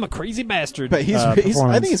like I'm a crazy bastard, but he's I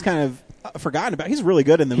think he's kind of forgotten about. He's really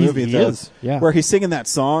good in the movie, though, where he's singing that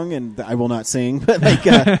song, and I will not sing, but like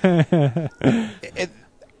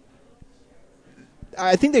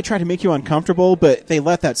I think they try to make you uncomfortable, but they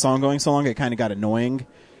let that song going so long it kind of got annoying.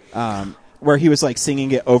 Where he was like singing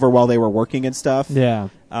it over while they were working and stuff. Yeah.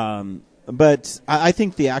 But I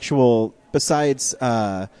think the actual, besides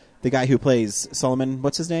the guy who plays Solomon,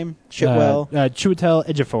 what's his name? Chiwetel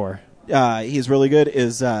Ejiofor. He's really good.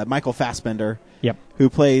 Is Michael Fassbender. Yep. Who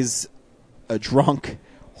plays a drunk,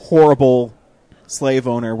 horrible slave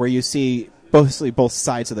owner, where you see both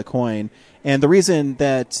sides of the coin. And the reason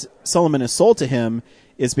that Solomon is sold to him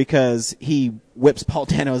is because he whips Paul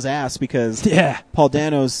Dano's ass, because Paul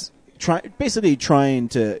Dano's basically trying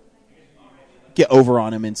to get over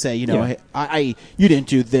on him and say, hey, you didn't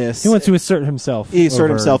do this. He wants to assert himself. He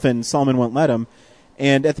asserted himself, and Solomon won't let him.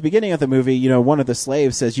 And at the beginning of the movie, one of the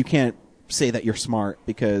slaves says, you can't say that you're smart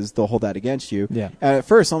because they'll hold that against you. Yeah. At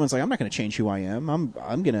first, Solomon's like, I'm not going to change who I am.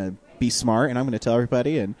 I'm going to be smart, and I'm going to tell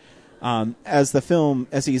everybody. And as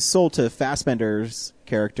he's sold to Fassbender's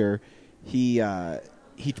character, he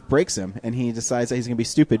breaks him, and he decides that he's going to be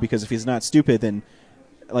stupid, because if he's not stupid, then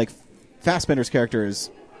like Fassbender's character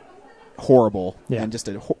is horrible and just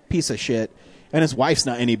a piece of shit, and his wife's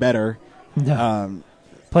not any better. No.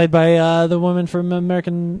 Played by the woman from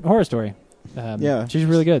American Horror Story. She's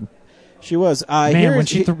really good. She was. Man,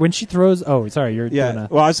 when she throws. Oh, sorry, you're. Yeah.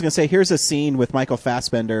 Well, I was going to say, here's a scene with Michael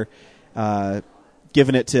Fassbender,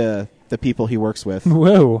 giving it to the people he works with.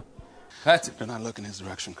 Whoa. That's it. Do not look in his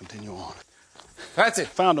direction. Continue on. That's it.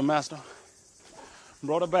 Found him, Master.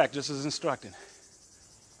 Brought her back just as instructed.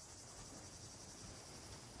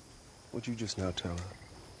 What'd you just now tell her?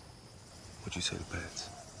 What'd you say to Bats?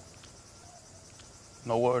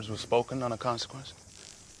 No words were spoken, none of consequence.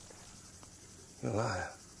 You're a liar.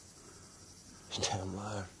 You damn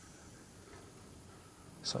liar.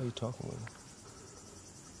 I saw you talking with her.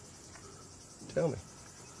 Tell me.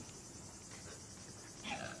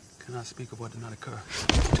 Can I speak of what did not occur?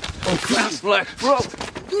 Oh, crap, Black. Bro!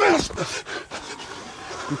 Master!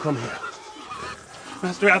 You come here.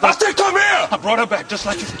 Master, I come here! I brought her back just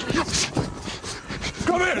like you.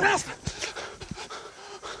 Come here! Master!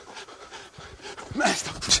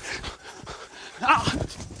 Master!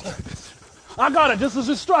 I got it just as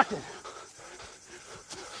instructed.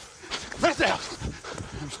 Master!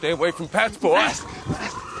 Stay away from Pat's boy.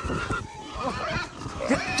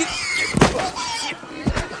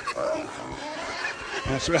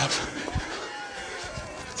 Master out.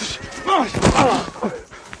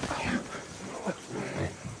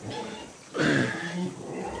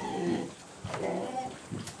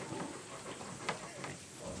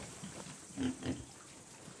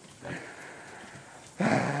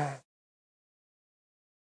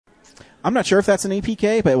 I'm not sure if that's an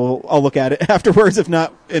APK, but I'll look at it afterwards. If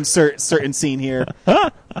not, insert certain scene here.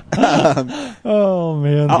 Oh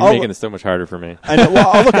man, you're making it so much harder for me. I know. Well,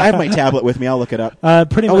 I'll look. I have my tablet with me. I'll look it up.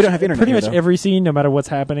 Pretty much, we don't have internet pretty here, much though. every scene, no matter what's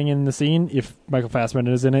happening in the scene, if Michael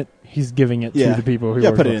Fassbender is in it, he's giving it to the people who. Yeah,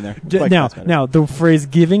 work put it with. in there. Now, the phrase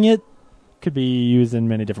 "giving it" could be used in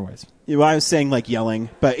many different ways. Yeah, well, I was saying like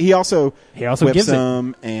yelling, but he also whips gives it.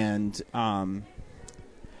 them, and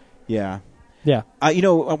yeah. Yeah.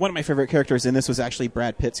 One of my favorite characters in this was actually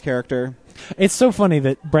Brad Pitt's character. It's so funny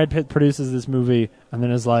that Brad Pitt produces this movie and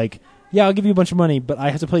then is like, yeah, I'll give you a bunch of money, but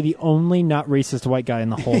I have to play the only not racist white guy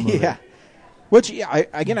in the whole movie. Yeah. Which, I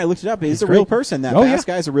looked it up. He's a real person. That Bass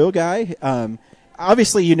guy's a real guy.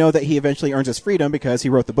 Obviously, you know that he eventually earns his freedom because he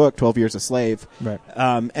wrote the book, 12 Years a Slave. Right.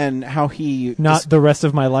 And how he... Not the rest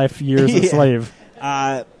of my life, years a slave.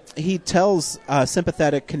 He tells a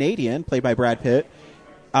sympathetic Canadian, played by Brad Pitt,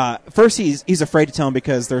 first he's afraid to tell him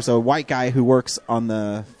because there's a white guy who works on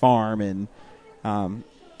the farm and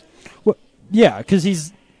because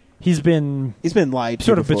he's been lied to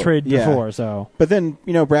sort of before. betrayed Yeah. before. So, but then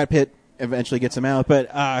Brad Pitt eventually gets him out.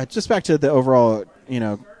 But just back to the overall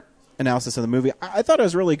analysis of the movie, I thought it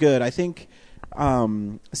was really good. I think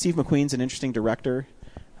Steve McQueen's an interesting director.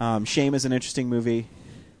 Shame is an interesting movie.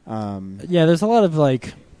 There's a lot of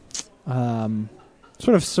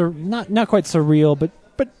sort of not quite surreal, but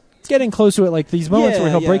getting close to it, like these moments where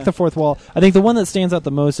he'll break the fourth wall. I think the one that stands out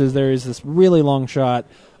the most is there is this really long shot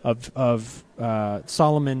of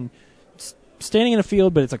Solomon standing in a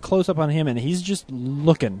field, but it's a close up on him, and he's just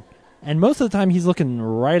looking. And most of the time, he's looking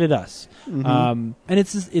right at us. Mm-hmm. And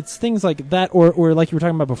it's things like that, or like you were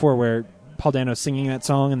talking about before, where Paul Dano's singing that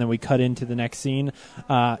song, and then we cut into the next scene.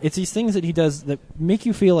 It's these things that he does that make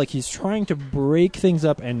you feel like he's trying to break things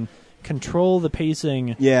up and control the pacing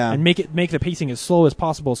and make the pacing as slow as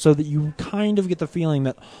possible so that you kind of get the feeling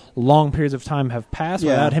that long periods of time have passed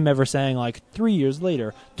without him ever saying 3 years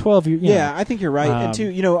later, 12 years. I think you're right. And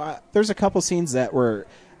too, there's a couple scenes that were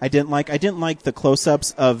I didn't like. I didn't like the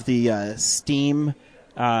close-ups of the steam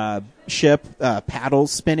ship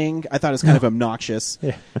paddles spinning. I thought it was kind of obnoxious.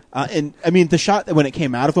 Yeah. And I mean, the shot when it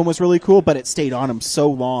came out of him was really cool, but it stayed on him so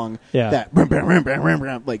long that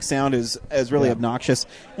sound is really obnoxious.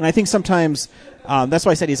 And I think sometimes that's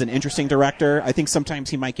why I said he's an interesting director. I think sometimes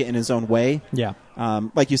he might get in his own way. Yeah.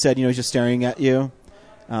 Like you said, he's just staring at you.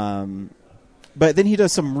 But then he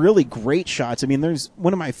does some really great shots. I mean, there's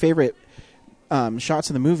one of my favorite shots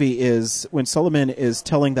in the movie is when Solomon is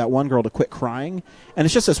telling that one girl to quit crying, and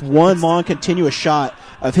it's just this one long continuous shot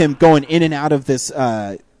of him going in and out of this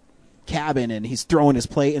cabin, and he's throwing his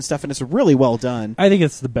plate and stuff, and it's really well done. I think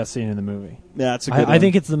it's the best scene in the movie. Yeah, it's a good one. I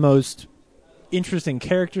think it's the most interesting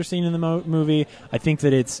character scene in the movie. I think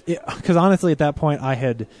that it's because honestly, at that point, I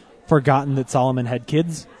had forgotten that Solomon had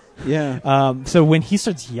kids. Yeah. So when he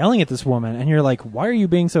starts yelling at this woman, and you're like, "Why are you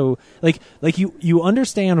being so like you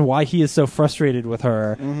understand why he is so frustrated with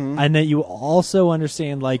her, and that you also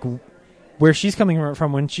understand where she's coming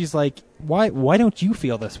from when she's like, why don't you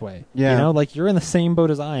feel this way? Yeah. You're in the same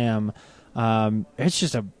boat as I am. It's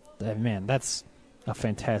just that's a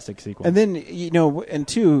fantastic sequence. And then and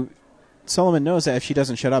two, Solomon knows that if she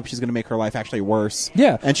doesn't shut up, she's going to make her life actually worse.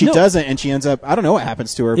 Yeah. And she doesn't, and she ends up, I don't know what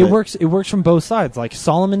happens to her. It works from both sides. Like,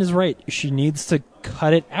 Solomon is right. She needs to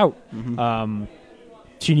cut it out. Mm-hmm.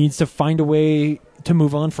 She needs to find a way to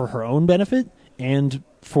move on for her own benefit and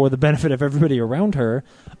for the benefit of everybody around her.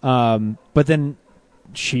 But then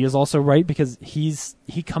she is also right because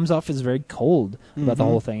he comes off as very cold about the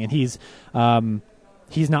whole thing, and he's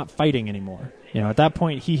not fighting anymore. At that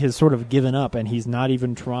point, he has sort of given up, and he's not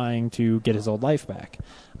even trying to get his old life back.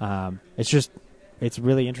 It's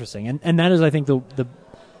really interesting, and that is, I think,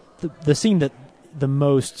 the scene that the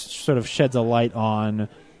most sort of sheds a light on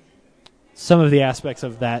some of the aspects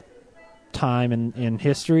of that time in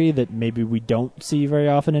history that maybe we don't see very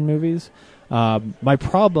often in movies. My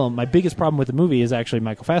biggest problem with the movie is actually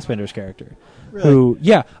Michael Fassbender's character.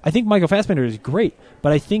 Really? I think Michael Fassbender is great,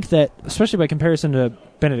 but I think that, especially by comparison to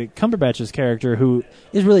Benedict Cumberbatch's character, who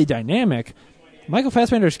is really dynamic, Michael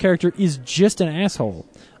Fassbender's character is just an asshole.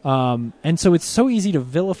 And so it's so easy to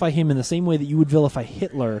vilify him in the same way that you would vilify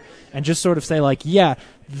Hitler and just sort of say, like, yeah,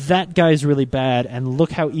 that guy's really bad and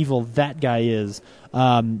look how evil that guy is.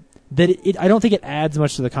 I don't think it adds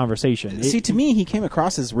much to the conversation. See, to me, he came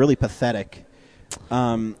across as really pathetic.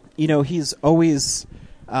 He's always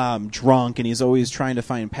drunk, and he's always trying to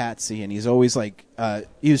find Patsy, and he's always like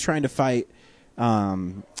he was trying to fight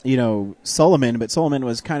Sullivan, but Sullivan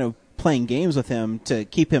was kind of playing games with him to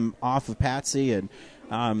keep him off of Patsy, and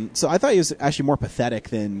so I thought he was actually more pathetic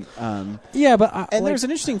than there's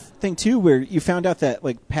an interesting thing too where you found out that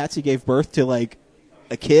like Patsy gave birth to like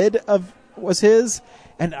a kid was his,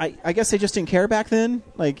 and I guess they just didn't care back then.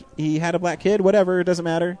 Like, he had a black kid, whatever, it doesn't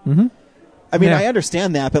matter. Mm-hmm. I mean, I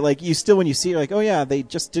understand that, but like, you still, when you see it, like, oh yeah, they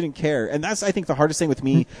just didn't care. And that's, I think, the hardest thing with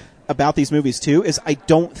me about these movies too, is I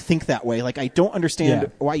don't think that way. Like, I don't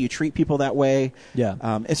understand why you treat people that way.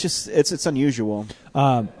 Yeah. It's just, it's unusual.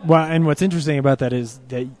 Well, and what's interesting about that is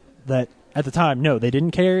that at the time, no, they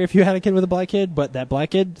didn't care if you had a kid with a black kid, but that black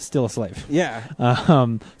kid, still a slave. Yeah.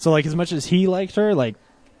 So like, as much as he liked her, like,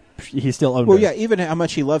 he still owned her. Well, yeah, even how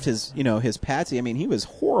much he loved his Patsy. I mean, he was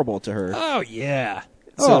horrible to her. Oh, yeah.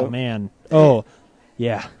 So, man. Oh,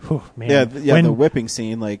 yeah. Whew, man. Yeah, the whipping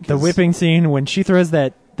scene. Like the whipping scene, when she throws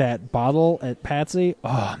that bottle at Patsy.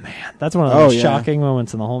 Oh, man. That's one of the most shocking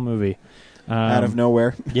moments in the whole movie. Out of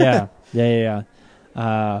nowhere. Yeah.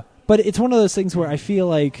 But it's one of those things where I feel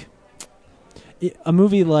like a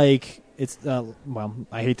movie like... It's I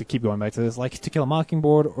hate to keep going back to this, like To Kill a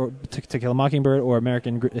Mockingbird or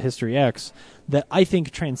American History X, that I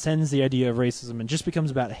think transcends the idea of racism and just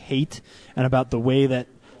becomes about hate and about the way that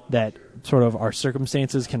sort of our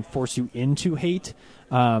circumstances can force you into hate.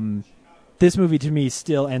 This movie to me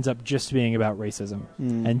still ends up just being about racism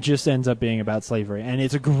and just ends up being about slavery. And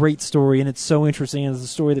it's a great story, and it's so interesting, and it's a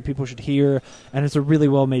story that people should hear, and it's a really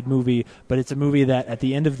well-made movie, but it's a movie that at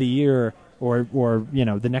the end of the year or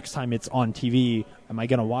the next time it's on TV, am I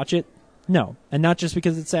going to watch it? No. And not just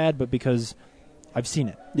because it's sad, but because I've seen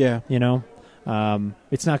it. Yeah.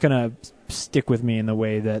 It's not going to stick with me in the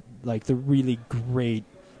way that like the really great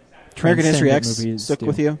American History X movies stuck do.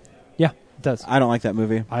 with you? Yeah, it does. I don't like that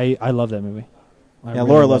movie. I love that movie.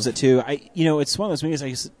 Laura loves it too. It's one of those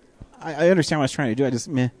movies I understand what I was trying to do. I just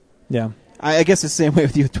meh. Yeah. I guess it's the same way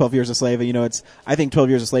with you with 12 Years a Slave. I think 12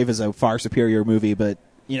 Years a Slave is a far superior movie, but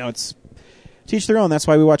it's teach their own. That's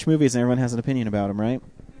why we watch movies and everyone has an opinion about them, right?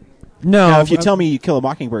 No. Now, if you tell me You Kill a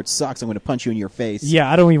Mockingbird sucks, I'm going to punch you in your face. Yeah,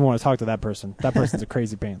 I don't even want to talk to that person. That person's a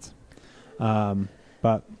crazy pants.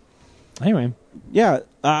 But anyway. Yeah.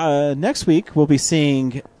 Next week, we'll be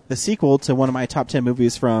seeing the sequel to one of my top 10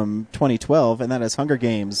 movies from 2012, and that is Hunger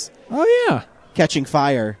Games. Oh, yeah. Catching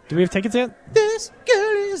Fire. Do we have tickets yet? This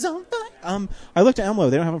girl is on fire. I looked at Emlo.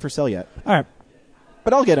 They don't have them for sale yet. All right.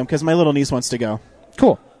 But I'll get them because my little niece wants to go.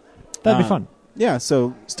 Cool. That'd be fun. Yeah,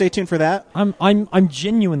 so stay tuned for that. I'm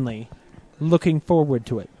genuinely looking forward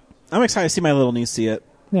to it. I'm excited to see my little niece see it.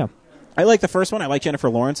 Yeah. I like the first one. I like Jennifer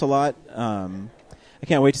Lawrence a lot. I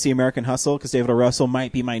can't wait to see American Hustle because David O. Russell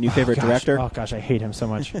might be my new favorite director. Oh, gosh, I hate him so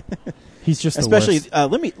much. He's just especially the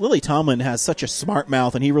worst. Lily Tomlin has such a smart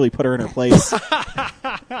mouth, and he really put her in her place.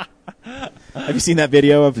 Have you seen that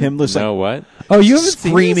video of him? What? Oh, you haven't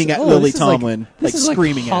screaming seen at Lily Tomlin, this is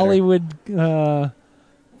screaming like Hollywood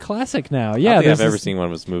classic now. Yeah, I don't think I've ever seen one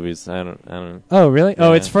of his movies. I don't. Oh, really? Yeah.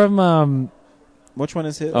 Oh, it's from. Which one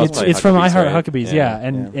is it? Oh, it's from I Heart right? Huckabees. Yeah,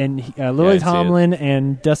 and Lily Tomlin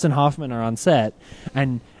and Dustin Hoffman are on set,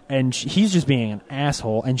 and he's just being an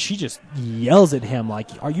asshole, and she just yells at him like,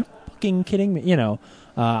 "Are you fucking kidding me?"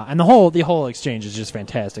 And the whole exchange is just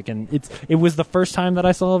fantastic, and it was the first time that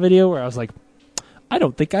I saw a video where I was like, I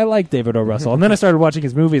don't think I like David O. Russell, and then I started watching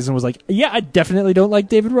his movies and was like, yeah, I definitely don't like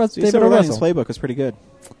David O. Russell. His playbook was pretty good.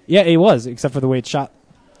 Yeah, it was, except for the way it's shot.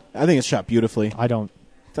 I think it's shot beautifully. I don't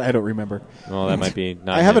remember. Well, that might be.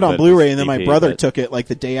 Not I have it on Blu-ray, and then my brother but took it like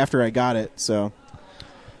the day after I got it. So,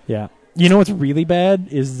 yeah. You know what's really bad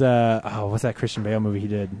is what's that Christian Bale movie he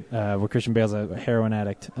did where Christian Bale's a heroin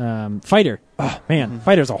addict? Fighter. Oh man,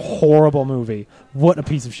 Fighter's a horrible movie. What a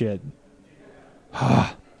piece of shit.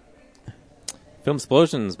 Film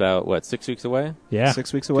Explosion's about 6 weeks away? Yeah,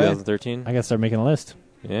 6 weeks away. 2013. I gotta start making a list.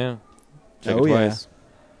 Yeah. Check it twice.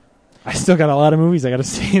 I still got a lot of movies I got to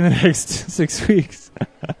see in the next 6 weeks.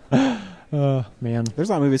 Oh, man. There's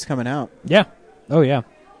a lot of movies coming out. Yeah. Oh, yeah.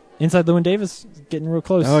 Inside Llewyn Davis is getting real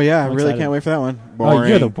close. Oh, yeah. I really can't wait for that one. Boring. Oh,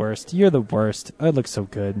 you're the worst. You're the worst. Oh, it looks so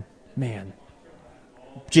good. Man.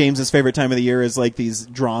 James's favorite time of the year is like these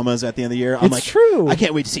dramas at the end of the year. I'm It's like, true. I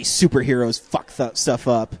can't wait to see superheroes fuck stuff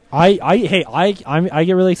up. I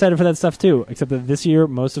get really excited for that stuff too. Except that this year,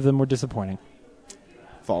 most of them were disappointing.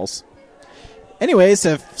 False. Anyways,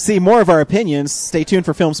 to see more of our opinions, stay tuned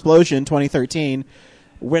for Filmsplosion 2013,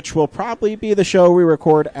 which will probably be the show we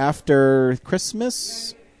record after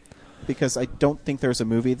Christmas, because I don't think there's a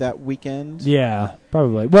movie that weekend. Yeah,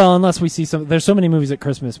 probably. Well, unless we see some. There's so many movies at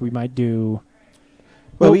Christmas, we might do.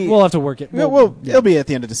 Well, we'll have to work it. It'll be at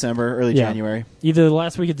the end of December, early January. Either the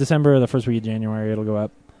last week of December or the first week of January, it'll go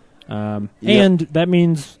up. Yep. And that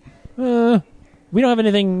means we don't have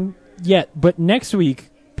anything yet, but next week,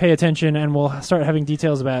 pay attention, and we'll start having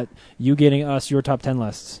details about you getting us your top 10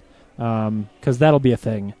 lists. Because that'll be a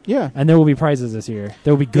thing. Yeah. And there will be prizes this year.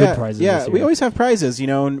 There will be good prizes this year. Yeah, we always have prizes,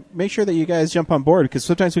 and make sure that you guys jump on board, because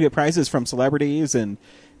sometimes we get prizes from celebrities and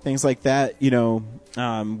things like that.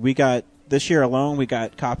 We got, this year alone, we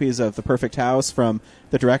got copies of The Perfect House from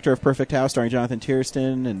the director of Perfect House, starring Jonathan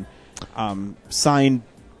Tiersten, and signed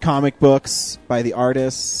comic books by the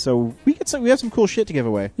artists. So we have some cool shit to give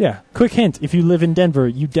away. Yeah. Quick hint, if you live in Denver,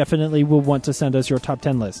 you definitely will want to send us your top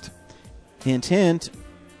 10 list. Hint, hint.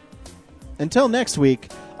 Until next week,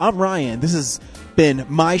 I'm Ryan. This has been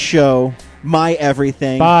my show, my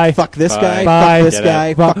everything. Bye. Fuck this guy. Bye. Fuck this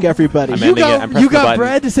guy. Fuck everybody. You got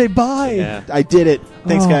Brad to say bye. Yeah. I did it.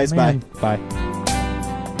 Thanks, guys. Man. Bye. Bye.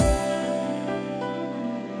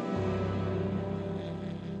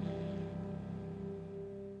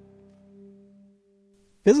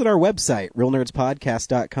 Visit our website,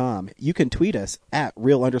 realnerdspodcast.com. You can tweet us at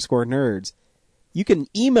real_nerds. You can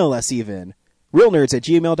email us even,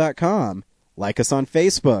 realnerds@gmail.com. Like us on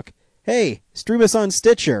Facebook. Hey, stream us on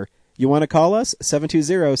Stitcher. You want to call us?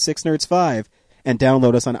 720-6nerds5. And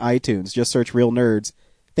download us on iTunes. Just search Real Nerds.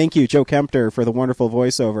 Thank you, Joe Kempter, for the wonderful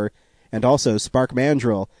voiceover. And also Spark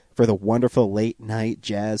Mandrill for the wonderful late-night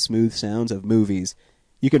jazz smooth sounds of movies.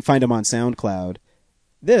 You can find them on SoundCloud.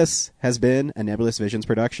 This has been a Nebulous Visions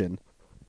production.